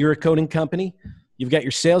 Let's say you're a coding company. You've got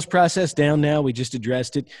your sales process down now. We just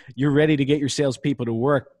addressed it. You're ready to get your salespeople to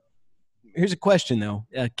work. Here's a question, though.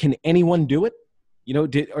 Can anyone do it?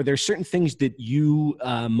 Are there certain things that you,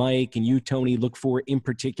 Mike, and you, Tony, look for in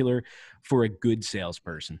particular for a good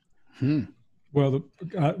salesperson? Well,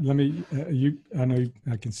 let me. I know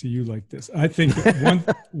I can see you like this. I think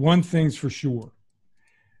one thing's for sure: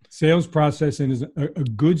 sales process, and is a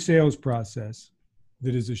good sales process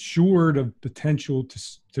that is assured of potential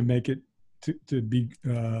to make it to be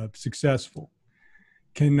successful,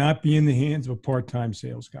 cannot be in the hands of a part-time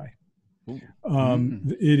sales guy.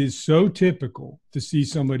 It is so typical to see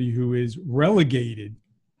somebody who is relegated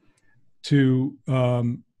to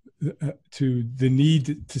the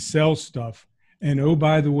need to sell stuff. And oh,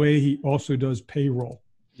 by the way, he also does payroll.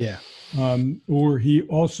 Yeah. Or he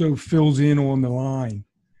also fills in on the line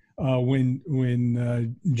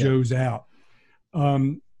when Joe's out.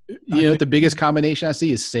 The biggest combination I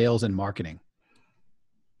see is sales and marketing.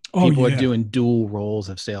 People are doing dual roles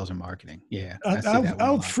of sales and marketing. Yeah.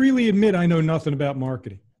 I'll freely admit I know nothing about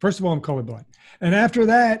marketing. First of all, I'm colorblind. And after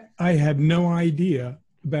that, I have no idea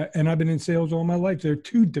about, and I've been in sales all my life. They're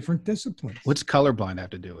two different disciplines. What's colorblind have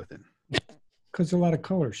to do with it? Because a lot of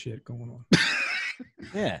color shit going on.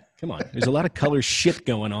 Yeah, come on. There's a lot of color shit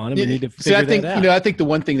going on, and we need to figure that out. I think the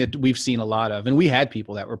one thing that we've seen a lot of, and we had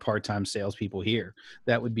people that were part-time salespeople here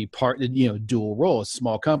that would be dual roles,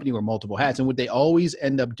 small company or multiple hats, and what they always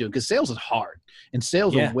end up doing, because sales is hard, and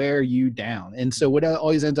sales will wear you down. And so what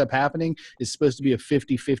always ends up happening is supposed to be a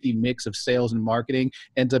 50-50 mix of sales and marketing,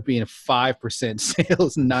 ends up being a 5%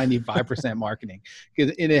 sales and 95% marketing,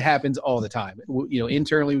 and it happens all the time.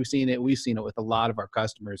 Internally we've seen it with a lot of our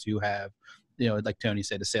customers who have, like Tony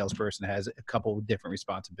said, a salesperson has a couple of different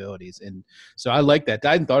responsibilities. And so I like that.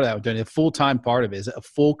 I hadn't thought of that. Doing a full-time part of it is a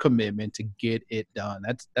full commitment to get it done.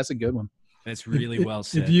 That's a good one. That's really well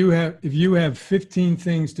said. If you have 15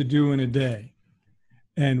 things to do in a day,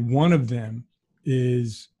 and one of them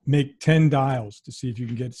is make 10 dials to see if you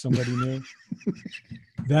can get somebody new,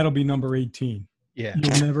 that'll be number 18. Yeah.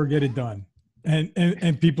 You'll never get it done.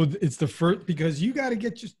 And people, it's the first, because you got to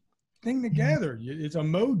get your thing together. It's a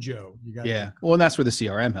mojo. Well, and that's where the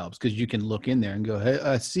CRM helps, because you can look in there and go,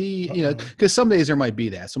 hey, see, because some days there might be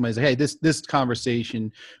that somebody's like, hey, this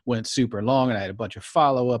conversation went super long and I had a bunch of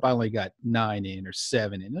follow-up. I only got 9 in or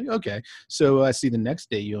 7 in. Like, okay. So I see the next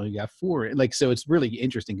day you only got 4 in. Like, so it's really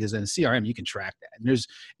interesting, because in CRM you can track that. And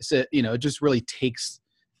it just really takes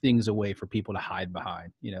things away for people to hide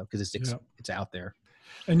behind, because it's out there.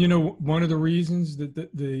 And one of the reasons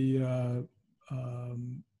that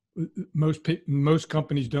most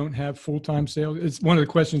companies don't have full-time sales. It's one of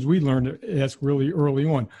the questions we learned to ask really early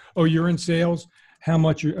on. Oh, you're in sales. How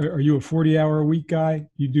much are you a 40-hour a week guy?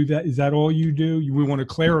 You do that? Is that all you do? We want to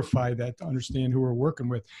clarify that to understand who we're working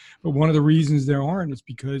with. But one of the reasons there aren't is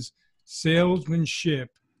because salesmanship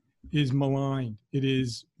is maligned. It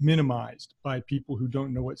is minimized by people who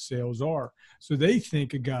don't know what sales are. So they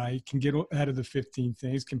think a guy can get out of the 15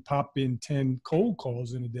 things, can pop in 10 cold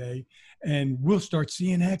calls in a day, and we'll start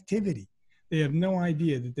seeing activity. They have no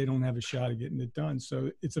idea that they don't have a shot at getting it done.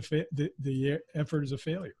 So it's the effort is a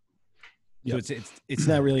failure. So it's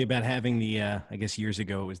not really about having the I guess years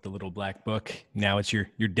ago it was the little black book. Now it's your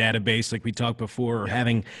database, like we talked before,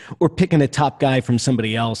 or picking a top guy from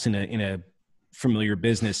somebody else in a familiar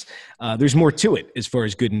business. There's more to it as far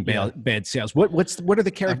as good and bad sales. What are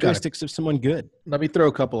the characteristics of someone good? Let me throw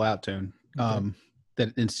a couple out, Tone,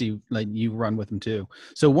 and see, like, you run with them too.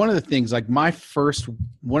 So one of the things, like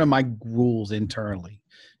one of my rules internally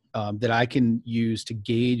that I can use to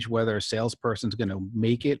gauge whether a salesperson's going to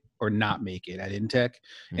make it or not make it at Intech.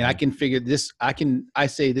 And I can figure this, I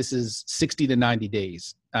say this is 60 to 90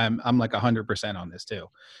 days. I'm like 100% on this too,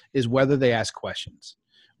 is whether they ask questions,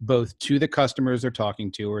 both to the customers they're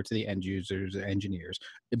talking to or to the end users, or engineers,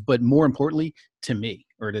 but more importantly to me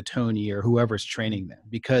or to Tony or whoever's training them.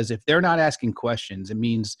 Because if they're not asking questions,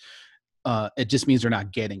 it just means they're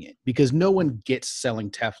not getting it, because no one gets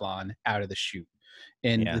selling Teflon out of the chute.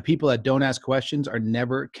 And the people that don't ask questions are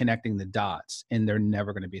never connecting the dots, and they're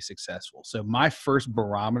never going to be successful. So my first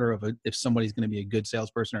barometer of if somebody's going to be a good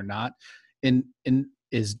salesperson or not,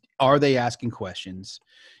 is are they asking questions,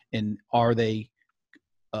 and are they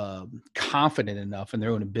confident enough in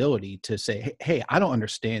their own ability to say, hey, I don't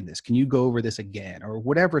understand this. Can you go over this again, or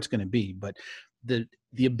whatever it's going to be. But the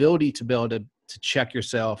ability to be able to check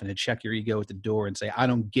yourself and to check your ego at the door and say, I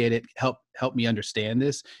don't get it. Help me understand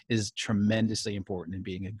this is tremendously important in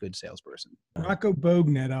being a good salesperson. Rocco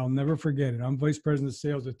Bognet, I'll never forget it. I'm vice president of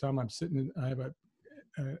sales at the time. I have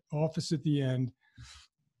an office at the end,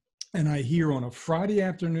 and I hear on a Friday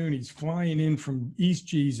afternoon, he's flying in from East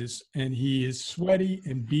Jesus, and he is sweaty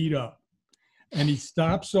and beat up. And he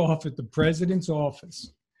stops off at the president's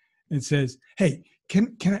office and says, hey,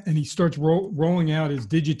 can I, and he starts rolling out his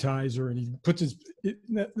digitizer, and he puts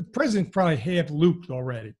the president's probably half looped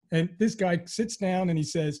already. And this guy sits down and he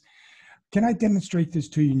says, can I demonstrate this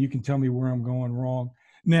to you and you can tell me where I'm going wrong?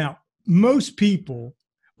 Now, most people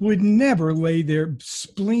would never lay their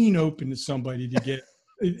spleen open to somebody to get,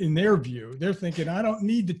 in their view, they're thinking, I don't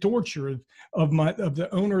need the torture of the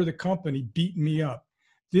owner of the company beating me up.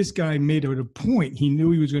 This guy made it a point. He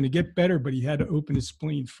knew he was going to get better, but he had to open his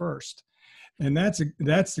spleen first. And that's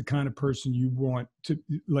the kind of person you want to,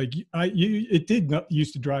 like. It did not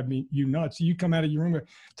used to drive you nuts. You come out of your room, and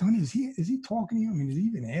go, Tony, is he talking to you? I mean, is he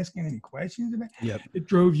even asking any questions about? Yep. It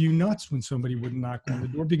drove you nuts when somebody would knock on the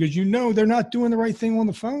door, because they're not doing the right thing on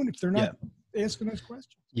the phone if they're not asking those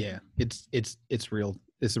questions. Yeah, it's real.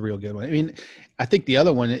 It's a real good one. I mean, I think the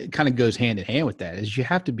other one, it kind of goes hand in hand with that, is you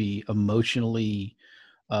have to be emotionally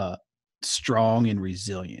strong and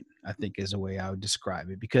resilient, I think is a way I would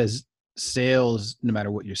describe it, because sales, no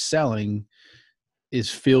matter what you're selling, is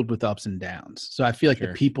filled with ups and downs. So I feel like the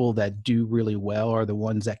people that do really well are the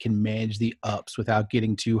ones that can manage the ups without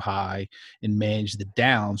getting too high, and manage the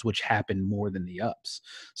downs, which happen more than the ups.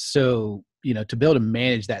 So, to be able to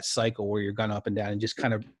manage that cycle where you're going up and down and just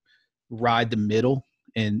kind of ride the middle,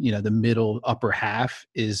 and, the middle upper half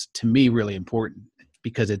is, to me, really important,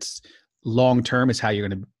 because it's long-term is how you're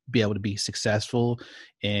going to be able to be successful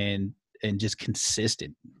and just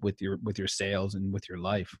consistent with your sales and with your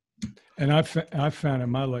life. And I've found in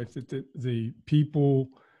my life that the people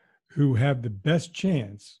who have the best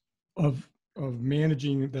chance of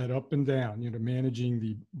managing that up and down,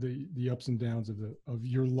 managing the ups and downs of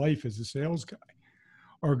your life as a sales guy,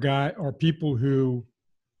 are people who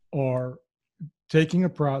are taking a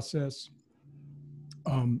process,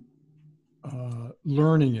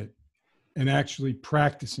 learning it, and actually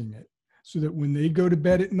practicing it, so that when they go to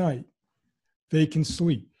bed at night, they can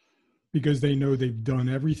sleep, because they know they've done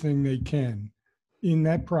everything they can in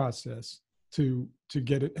that process to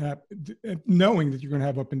get it knowing that you're going to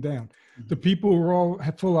have up and down. Mm-hmm. The people who are all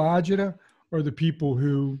full of agita are the people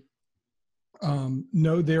who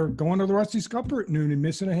know they're going to the Rusty Scupper at noon and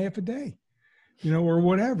missing a half a day, or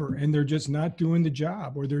whatever, and they're just not doing the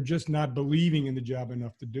job, or they're just not believing in the job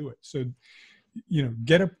enough to do it. So,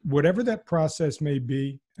 get up, whatever that process may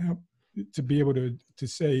be, to be able to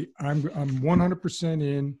say, I'm 100%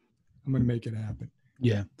 in, I'm going to make it happen.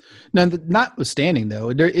 Yeah. Now, notwithstanding though,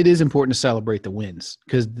 it is important to celebrate the wins,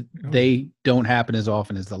 because they don't happen as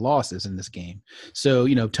often as the losses in this game. So,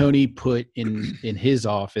 Tony put in his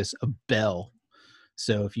office a bell.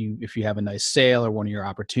 So if you have a nice sale or one of your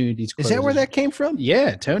opportunities closes, is that where that came from?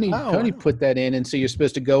 Yeah, Tony put that in, and so you're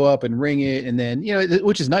supposed to go up and ring it, and then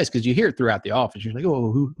which is nice, because you hear it throughout the office. You're like,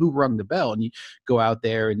 oh, who rung the bell? And you go out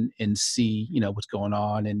there and see what's going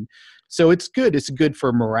on, and so it's good. It's good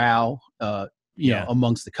for morale,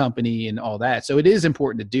 amongst the company and all that. So it is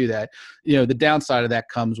important to do that. The downside of that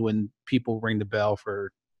comes when people ring the bell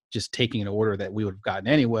for just taking an order that we would have gotten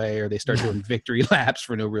anyway, or they start doing victory laps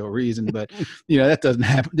for no real reason. But that doesn't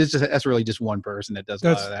happen. That's really just one person that does a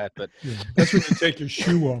lot of that. But that's when you take your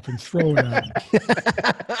shoe off and throw it out.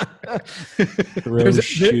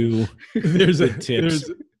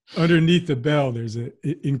 There's underneath the bell, there's a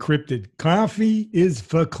encrypted coffee is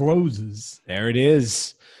for closes. There it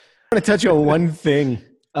is. I want to touch on one thing.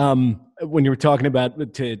 When you were talking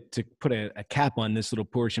about to put a cap on this little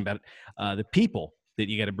portion about the people that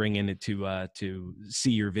you got to bring in to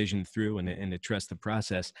see your vision through and to trust the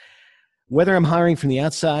process. Whether I'm hiring from the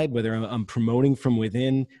outside, whether I'm promoting from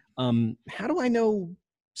within, how do I know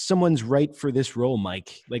someone's right for this role,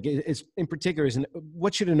 Mike? Like, it's in particular,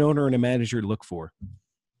 what should an owner and a manager look for?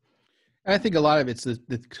 I think a lot of it's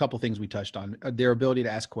the couple things we touched on: their ability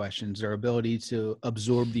to ask questions, their ability to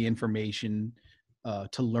absorb the information,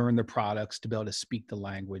 to learn the products, to be able to speak the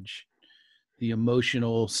language, the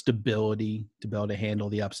emotional stability to be able to handle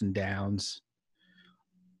the ups and downs.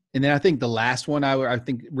 And then I think the last one I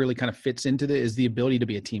think really kind of fits into is the ability to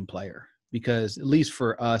be a team player, because at least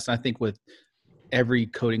for us, I think with every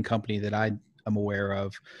coding company that I'm aware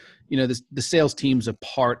of, the sales team's a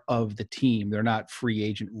part of the team. They're not free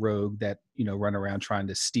agent rogue that, run around trying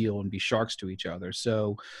to steal and be sharks to each other.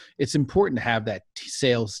 So it's important to have that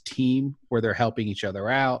sales team where they're helping each other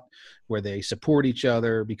out, where they support each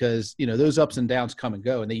other, because, those ups and downs come and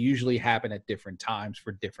go, and they usually happen at different times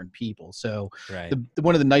for different people. So right.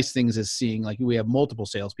 One of the nice things is seeing, like, we have multiple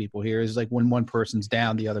salespeople here, is like when one person's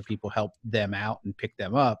down, the other people help them out and pick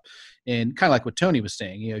them up. And kind of like what Tony was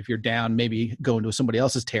saying, if you're down, maybe go into somebody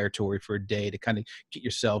else's territory for a day to kind of get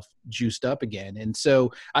yourself juiced up again. And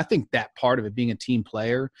so I think that part of it, being a team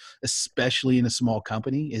player, especially in a small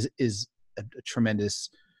company, is a tremendous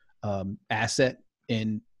asset.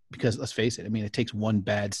 And because let's face it, it takes one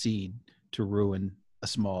bad seed to ruin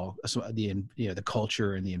the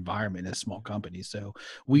culture and the environment in a small company. So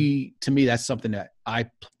to me, that's something that I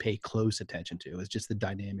pay close attention to, is just the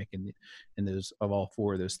dynamic in those of all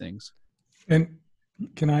four of those things. And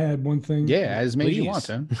can I add one thing? Yeah, as many as you want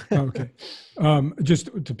to. Okay. Just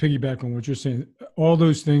to piggyback on what you're saying, all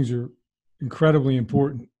those things are incredibly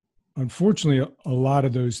important. Unfortunately, a lot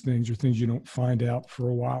of those things are things you don't find out for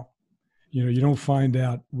a while. You don't find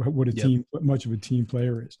out what much of a team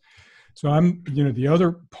player is. So the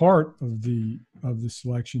other part of the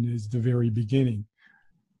selection is the very beginning.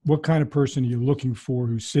 What kind of person are you looking for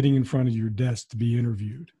who's sitting in front of your desk to be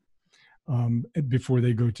interviewed before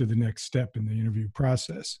they go to the next step in the interview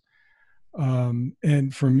process?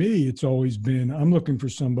 And for me, it's always been, I'm looking for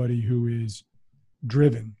somebody who is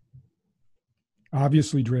driven,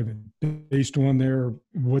 obviously driven, based on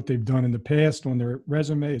what they've done in the past, on their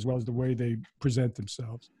resume, as well as the way they present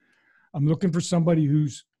themselves. I'm looking for somebody who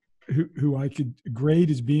I could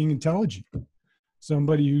grade as being intelligent,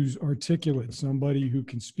 somebody who's articulate, somebody who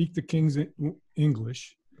can speak the King's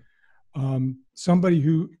English, somebody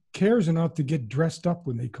who cares enough to get dressed up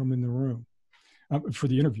when they come in the room for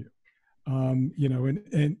the interview.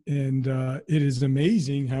 It is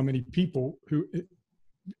amazing how many people who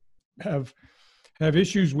have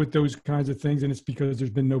issues with those kinds of things, and it's because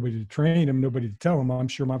there's been nobody to train them, nobody to tell them. I'm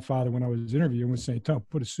sure my father, when I was interviewing, was saying, "Tom,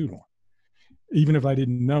 put a suit on," even if I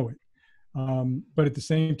didn't know it. But at the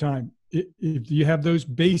same time, if you have those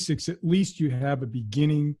basics, at least you have a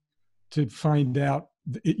beginning to find out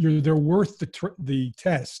they're worth the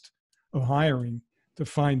test of hiring to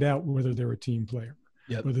find out whether they're a team player,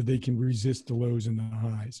 whether they can resist the lows and the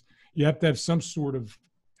highs. You have to have some sort of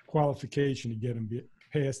qualification to get them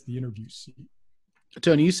past the interview seat.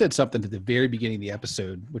 Tony, you said something at the very beginning of the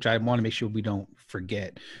episode, which I want to make sure we don't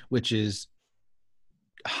forget, which is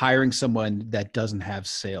hiring someone that doesn't have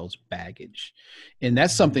sales baggage. And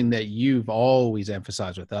that's something that you've always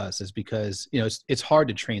emphasized with us, is because, it's hard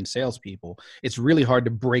to train salespeople. It's really hard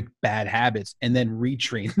to break bad habits and then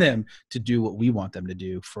retrain them to do what we want them to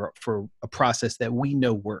do for a process that we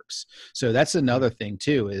know works. So that's another thing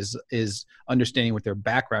too, is understanding what their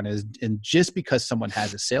background is. And just because someone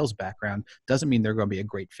has a sales background doesn't mean they're going to be a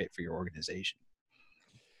great fit for your organization.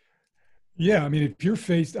 Yeah. If you're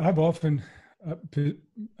I've often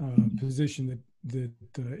position that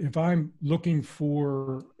if I'm looking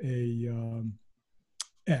for a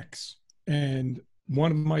X, and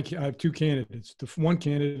I have two candidates. The one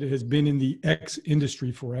candidate has been in the X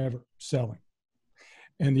industry forever selling,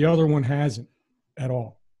 and the other one hasn't at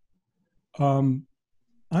all. I'm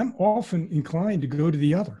often inclined to go to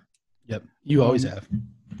the other. Yep, you always have.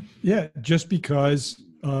 Yeah, just because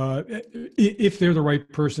if they're the right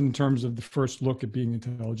person in terms of the first look at being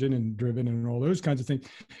intelligent and driven and all those kinds of things.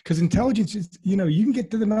 Because intelligence is, you can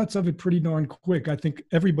get to the nuts of it pretty darn quick. I think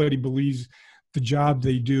everybody believes the job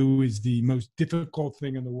they do is the most difficult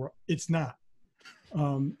thing in the world. It's not.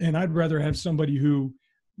 And I'd rather have somebody who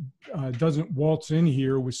doesn't waltz in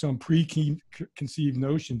here with some preconceived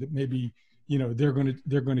notion that maybe, they're going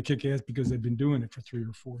to kick ass because they've been doing it for 3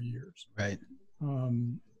 or 4 years. Right.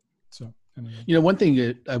 So, one thing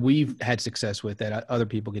that we've had success with that other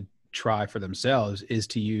people could try for themselves is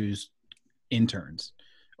to use interns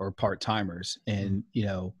or part-timers. And,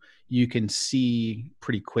 you can see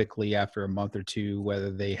pretty quickly after a month or two whether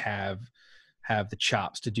they have the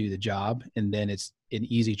chops to do the job. And then it's an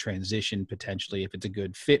easy transition, potentially, if it's a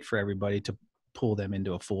good fit for everybody, to pull them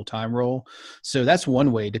into a full-time role. So that's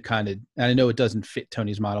one way to kind of, and I know it doesn't fit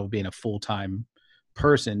Tony's model of being a full-time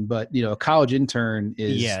person, but a college intern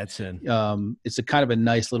is, it's a kind of a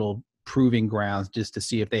nice little proving ground just to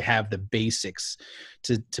see if they have the basics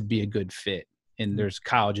to be a good fit. And there's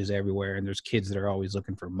colleges everywhere, and there's kids that are always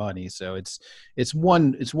looking for money. So it's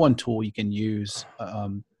one tool you can use.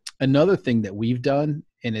 Another thing that we've done,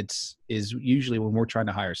 and is usually when we're trying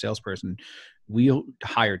to hire a salesperson, we'll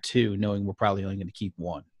hire 2, knowing we're probably only going to keep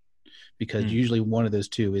 1, because usually one of those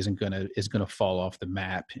 2 is going to fall off the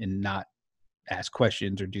map and not ask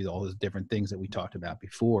questions or do all those different things that we talked about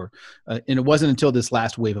before. And it wasn't until this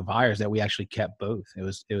last wave of hires that we actually kept both. It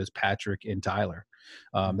was Patrick and Tyler.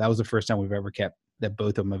 That was the first time we've ever kept that.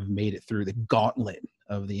 Both of them have made it through the gauntlet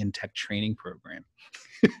of the Intech training program.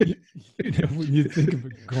 When you think of a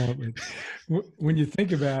gauntlet, when you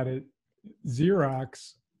think about it,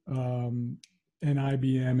 Xerox and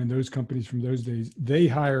IBM and those companies from those days, they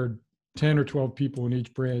hired 10 or 12 people in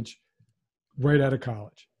each branch right out of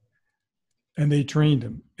college. And they trained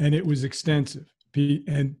them, and it was extensive.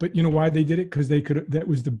 But you know why they did it? Because that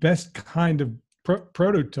was the best kind of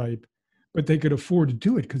prototype, but they could afford to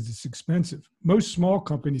do it because it's expensive. Most small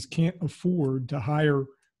companies can't afford to hire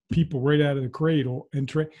people right out of the cradle and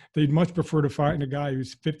train. They'd much prefer to find a guy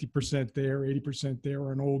who's 50% there, 80% there,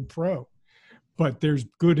 or an old pro. But there's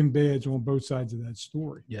good and bads on both sides of that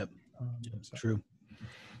story. Yep. True.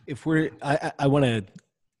 If I want to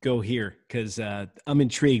go here because I'm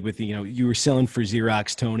intrigued with you were selling for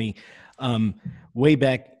Xerox, Tony, way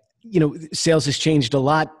back. Sales has changed a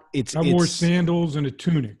lot. I wore sandals and a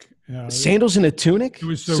tunic. Sandals and a tunic. It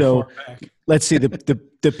was so far back. Let's see.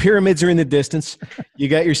 The pyramids are in the distance. You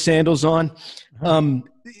got your sandals on.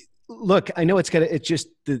 Look, I know it's just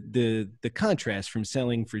the contrast from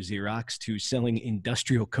selling for Xerox to selling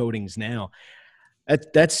industrial coatings now.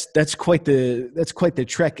 That's quite the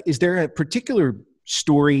trek. Is there a particular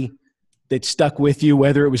story that stuck with you,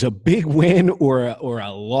 whether it was a big win or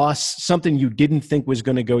a loss, something you didn't think was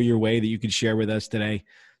going to go your way that you could share with us today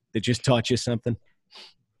that just taught you something?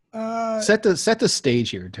 Set the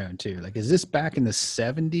stage here, Tone, too. Like, is this back in the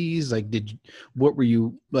 70s? Like, what were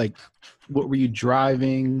you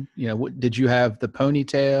driving? Did you have the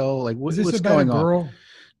ponytail? Like, what's going on?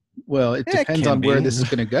 Well, it depends on where this is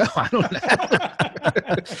going to go. I don't know.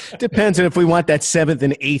 Depends on if we want that 7th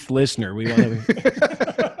and 8th listener. We want to.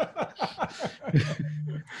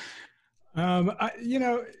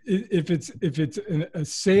 If it's a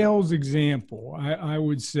sales example, I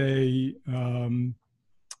would say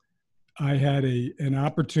I had an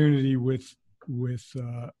opportunity with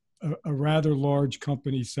a rather large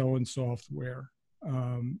company selling software,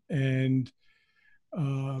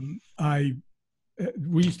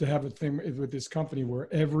 we used to have a thing with this company where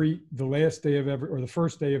the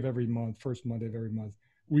first Monday of every month,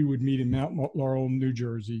 we would meet in Mount Laurel, New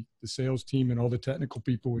Jersey. The sales team and all the technical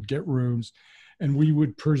people would get rooms, and we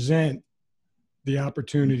would present the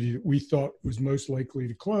opportunity that we thought was most likely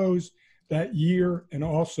to close that year, and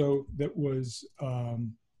also that was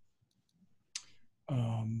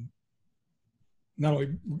not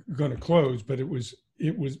only going to close, but it was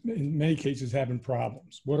in many cases having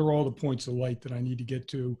problems. What are all the points of light that I need to get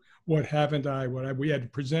to? What haven't I? We had to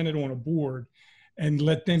present it on a board and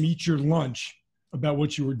let them eat your lunch about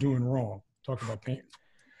what you were doing wrong. Talk about pain.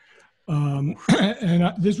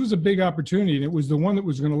 This was a big opportunity, and it was the one that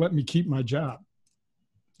was going to let me keep my job.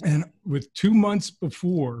 And with 2 months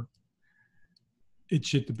before, it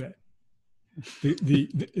shit the bed.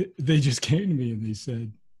 They just came to me and they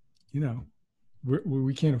said,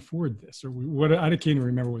 we can't afford this, or I can't even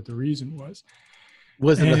remember what the reason was.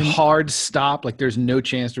 Was it a hard stop? Like there's no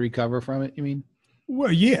chance to recover from it, you mean?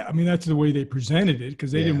 Well, yeah. I mean, that's the way they presented it,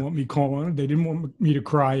 because they didn't want me calling. They didn't want me to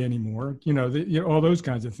cry anymore. All those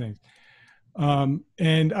kinds of things.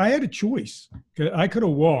 And I had a choice. I could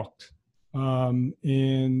have walked, and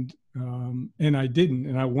I didn't.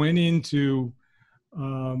 And I went into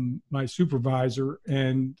my supervisor,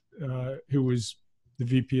 and who was the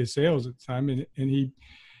VP of sales at the time,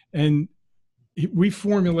 and we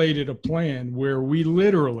formulated a plan where we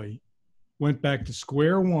literally went back to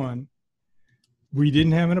square one. We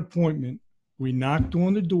didn't have an appointment. We knocked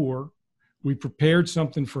on the door. We prepared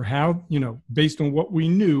something for how, based on what we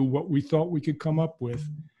knew, what we thought we could come up with.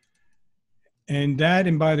 And that,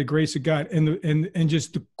 and by the grace of God, and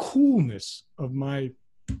just the coolness of my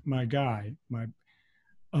guy,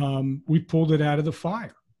 we pulled it out of the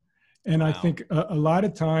fire. And wow. I think a lot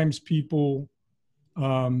of times people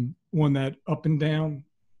on that up and down,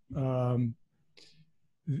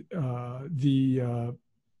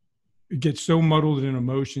 get so muddled in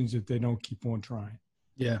emotions that they don't keep on trying.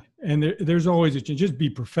 Yeah. And there's always a change. Just be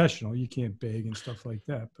professional. You can't beg and stuff like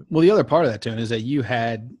that. But well, the other part of that, Tony, is that you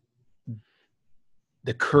had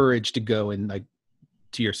the courage to go and like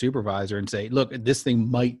to your supervisor and say, look, this thing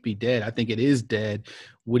might be dead. I think it is dead.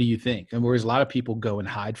 What do you think? And whereas a lot of people go and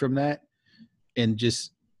hide from that and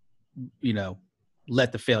just,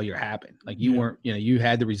 let the failure happen. Like you weren't, you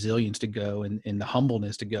had the resilience to go and the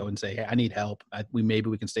humbleness to go and say, hey, I need help. Maybe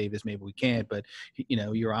we can save this, there, we can't, but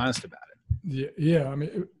you're honest about it. Yeah. I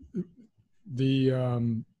mean,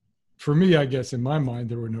 for me, I guess in my mind,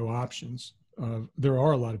 there were no options. There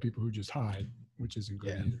are a lot of people who just hide, which isn't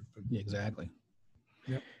good either. But, yeah, exactly.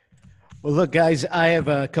 Yep. Well, look, guys, I have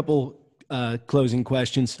a couple closing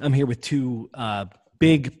questions. I'm here with two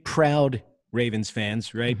big, proud Ravens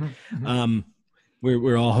fans, right? Mm-hmm.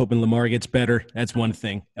 We're all hoping Lamar gets better. That's one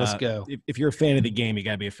thing. Let's go. If you're a fan of the game, you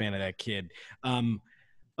got to be a fan of that kid.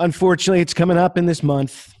 Unfortunately, it's coming up in this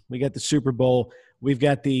month. We got the Super Bowl. We've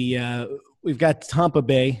got Tampa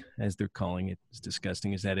Bay, as they're calling it, as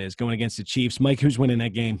disgusting as that is, going against the Chiefs. Mike, who's winning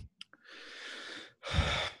that game?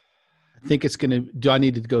 I think it's going to – do I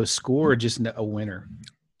need to go score or just a winner?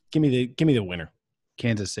 Give me the winner.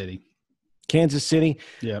 Kansas City. Kansas City.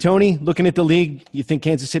 Yeah. Tony, looking at the league, you think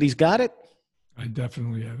Kansas City's got it? I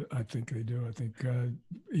definitely have. I think they do. I think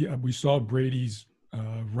we saw Brady's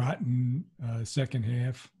rotten second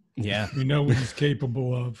half. Yeah. We know what he's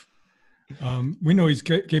capable of. We know he's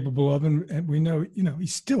capable of, and we know,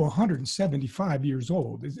 he's still 175 years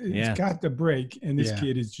old. It's got to break, and this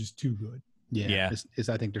kid is just too good. Yeah.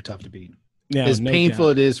 I think they're tough to beat. Yeah, as painful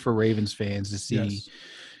it is for Ravens fans to see,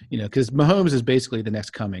 because Mahomes is basically the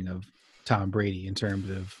next coming of Tom Brady in terms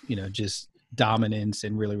of, just dominance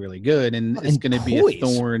and really, really good. And it's going to be a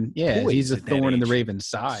thorn. Yeah, he's a thorn in the Ravens'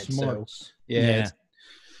 side. Smarts. So, yeah.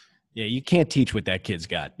 Yeah, you can't teach what that kid's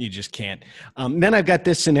got. You just can't. Then I've got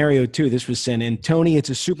this scenario, too. This was sent in. Tony, it's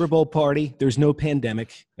a Super Bowl party. There's no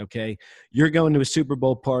pandemic, okay? You're going to a Super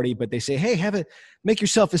Bowl party, but they say, hey, make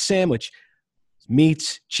yourself a sandwich.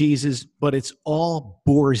 Meats, cheeses, but it's all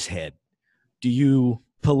boar's head. Do you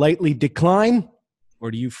politely decline,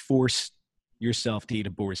 or do you force yourself to eat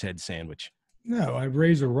a boar's head sandwich? No, I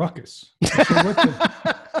raise a ruckus.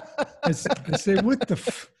 I say, what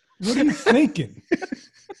are you thinking?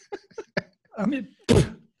 I mean,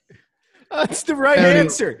 that's the right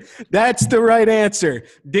answer. That's the right answer.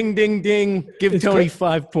 Ding, ding, ding. Give Tony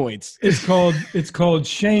 5 points. It's called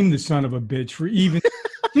shame the son of a bitch for even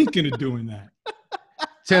thinking of doing that.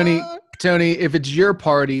 Tony, if it's your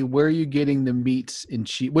party, where are you getting the meats and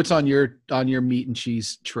cheese? What's on your meat and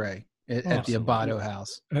cheese tray at the Abato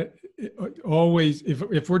house? Always,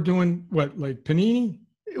 if we're doing what, like panini?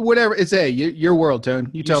 Whatever. It's your world, Tone.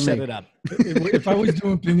 You tell me. Set it up. If I was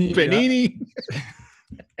doing panini. Panini.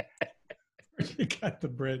 You got the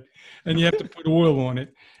bread, and you have to put oil on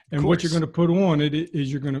it. And what you're going to put on it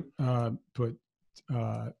is you're going to put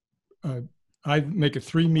I make a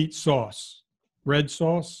 3-meat sauce, red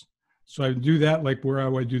sauce. So I do that like where I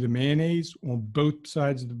would do the mayonnaise on both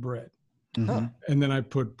sides of the bread. Mm-hmm. And then I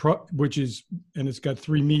put, and it's got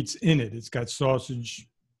 3 meats in it. It's got sausage,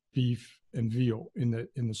 beef, and veal in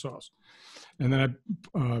the sauce. And then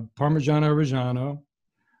I Parmigiano Reggiano.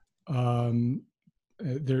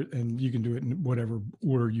 And you can do it in whatever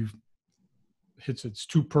order it's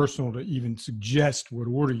too personal to even suggest what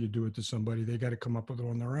order you do it to somebody. They got to come up with it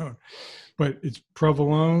on their own. But it's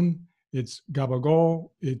provolone, it's gabagool,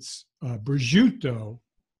 it's prosciutto,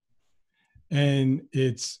 and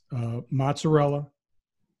it's mozzarella,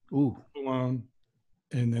 provolone,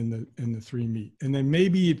 and then the 3 meat. And then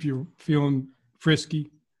maybe if you're feeling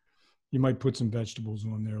frisky, you might put some vegetables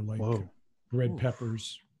on there like red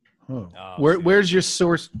peppers. Where's your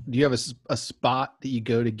source? Do you have a spot that you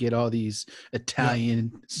go to get all these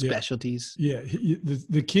Italian specialties? Yeah.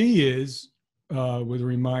 The key is with a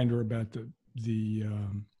reminder about the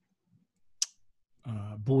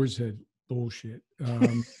boar's head bullshit.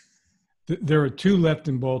 There are 2 left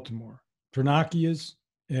in Baltimore, Pernacchia's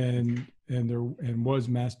and was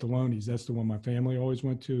Mastaloni's. That's the one my family always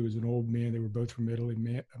went to. It was an old man. They were both from Italy, a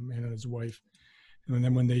man and his wife. And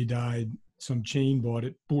then when they died, some chain bought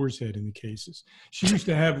it, Boar's Head in the cases. She used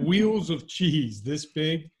to have wheels of cheese this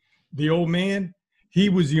big. The old man, he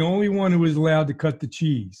was the only one who was allowed to cut the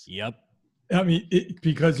cheese. Yep. I mean,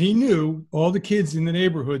 because he knew all the kids in the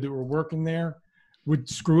neighborhood that were working there would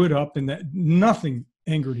screw it up, and that nothing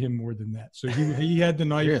angered him more than that. So he had the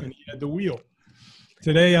knife and he had the wheel.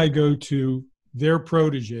 Today I go to their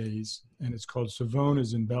proteges, and it's called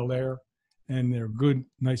Savona's in Bel Air, and they're a good,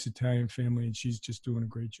 nice Italian family, and she's just doing a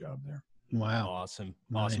great job there. Wow. Awesome.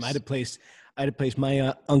 Nice. Awesome. I had a place,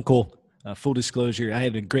 my uncle, full disclosure, I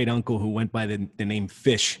had a great uncle who went by the name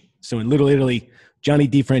Fish. So in Little Italy, Johnny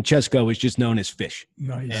DiFrancesco was just known as Fish.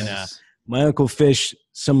 Nice. And my uncle Fish,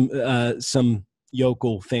 some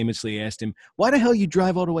yokel famously asked him, "Why the hell you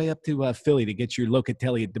drive all the way up to Philly to get your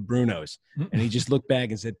locatelli at DeBruno's?" And he just looked back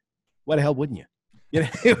and said, "Why the hell wouldn't you?" You know,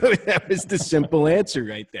 that was the simple answer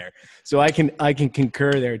right there. So I can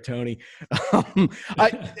concur there, Tony.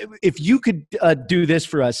 If you could do this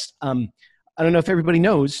for us, I don't know if everybody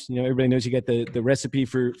knows. You know, everybody knows you got the recipe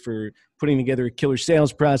for putting together a killer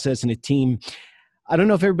sales process and a team. I don't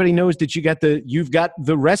know if everybody knows that you've got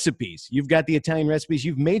the recipes. You've got the Italian recipes.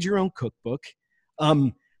 You've made your own cookbook.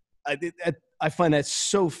 I find that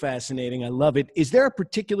so fascinating. I love it. Is there a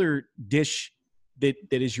particular dish that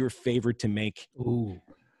is your favorite to make? Ooh,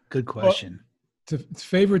 good question.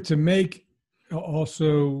 Favorite to make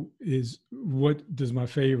also is what does my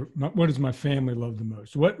family love the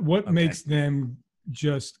most? What makes them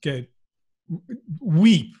just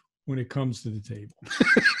weep when it comes to the table?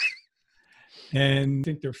 And I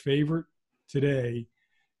think their favorite today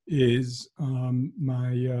is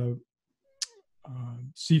my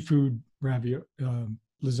seafood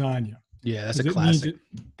lasagna. Yeah, that's a classic.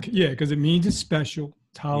 Because it means it's special.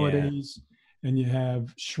 It's holidays, and you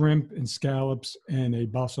have shrimp and scallops and a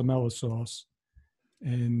balsamella sauce,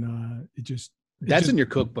 and that's in your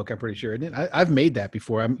cookbook, I'm pretty sure, isn't it? I've made that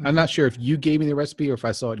before. I'm not sure if you gave me the recipe or if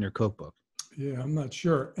I saw it in your cookbook. Yeah, I'm not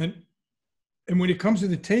sure. And when it comes to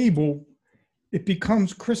the table, it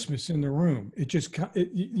becomes Christmas in the room. It just,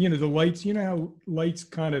 the lights, you know how lights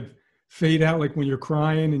kind of fade out, like when you're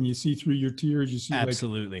crying and you see through your tears, you see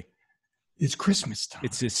absolutely. It's Christmas time.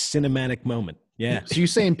 It's a cinematic moment. Yeah. So you're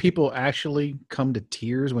saying people actually come to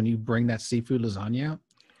tears when you bring that seafood lasagna out?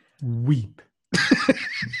 Weep.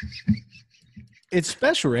 It's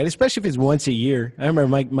special, right? Especially if it's once a year. I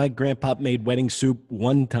remember my grandpa made wedding soup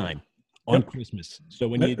one time on Christmas. So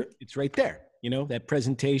when it's right there, that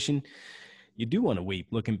presentation, you do want to weep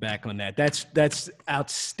looking back on that. That's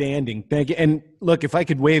outstanding. Thank you. And look, if I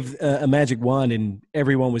could wave a magic wand and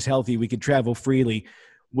everyone was healthy, we could travel freely.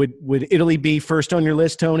 Would Italy be first on your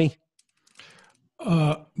list, Tony?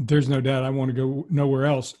 There's no doubt. I want to go nowhere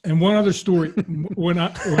else. And one other story: when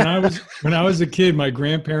I was a kid, my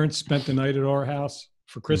grandparents spent the night at our house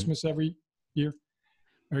for Christmas every year.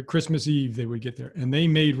 Christmas Eve, they would get there, and they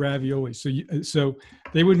made ravioli. So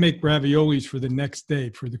they would make raviolis for the next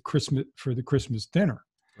day for the Christmas dinner.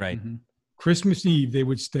 Right. Mm-hmm. Christmas Eve, they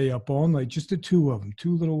would stay up all night, just the two of them,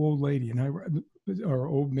 two little old lady or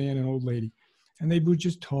old man and old lady. And they would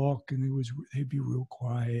just talk, and they'd be real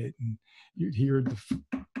quiet, and you'd hear the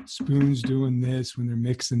spoons doing this when they're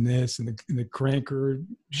mixing this, and the cranker.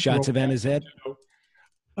 Shots of Anisette.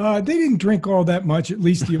 They didn't drink all that much. At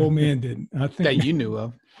least the old man didn't. I think that you knew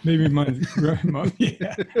of. Maybe my grandma.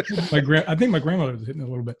 Yeah, I think my grandmother was hitting a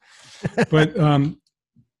little bit, but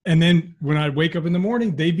and then when I'd wake up in the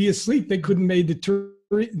morning, they'd be asleep. They couldn't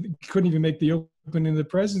even make the opening of the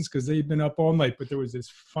presents because they'd been up all night. But there was this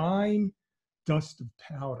fine dust of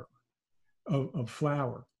powder of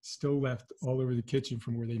flour still left all over the kitchen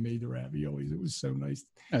from where they made the raviolis. It was so nice.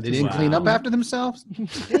 Oh, they didn't clean up after themselves?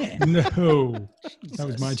 No, that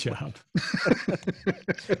was my job.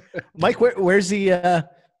 Mike, where's the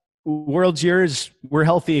world's yours? We're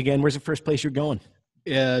healthy again. Where's the first place you're going?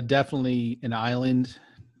 Definitely an island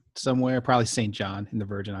somewhere, probably St. John in the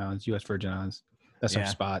Virgin Islands, U.S. Virgin Islands. That's our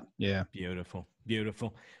spot. Yeah. Beautiful.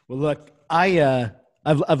 Beautiful. Well, look,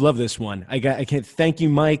 I've loved this one. I can't thank you,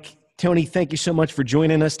 Mike. Tony, thank you so much for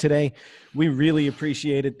joining us today. We really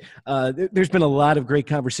appreciate it. There's been a lot of great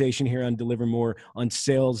conversation here on Deliver More on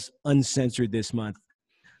Sales Uncensored this month.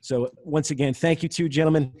 So once again, thank you two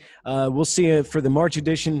gentlemen. We'll see you for the March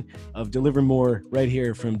edition of Deliver More right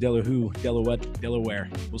here from Delaware.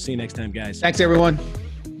 We'll see you next time, guys. Thanks, everyone.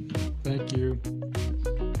 Thank you.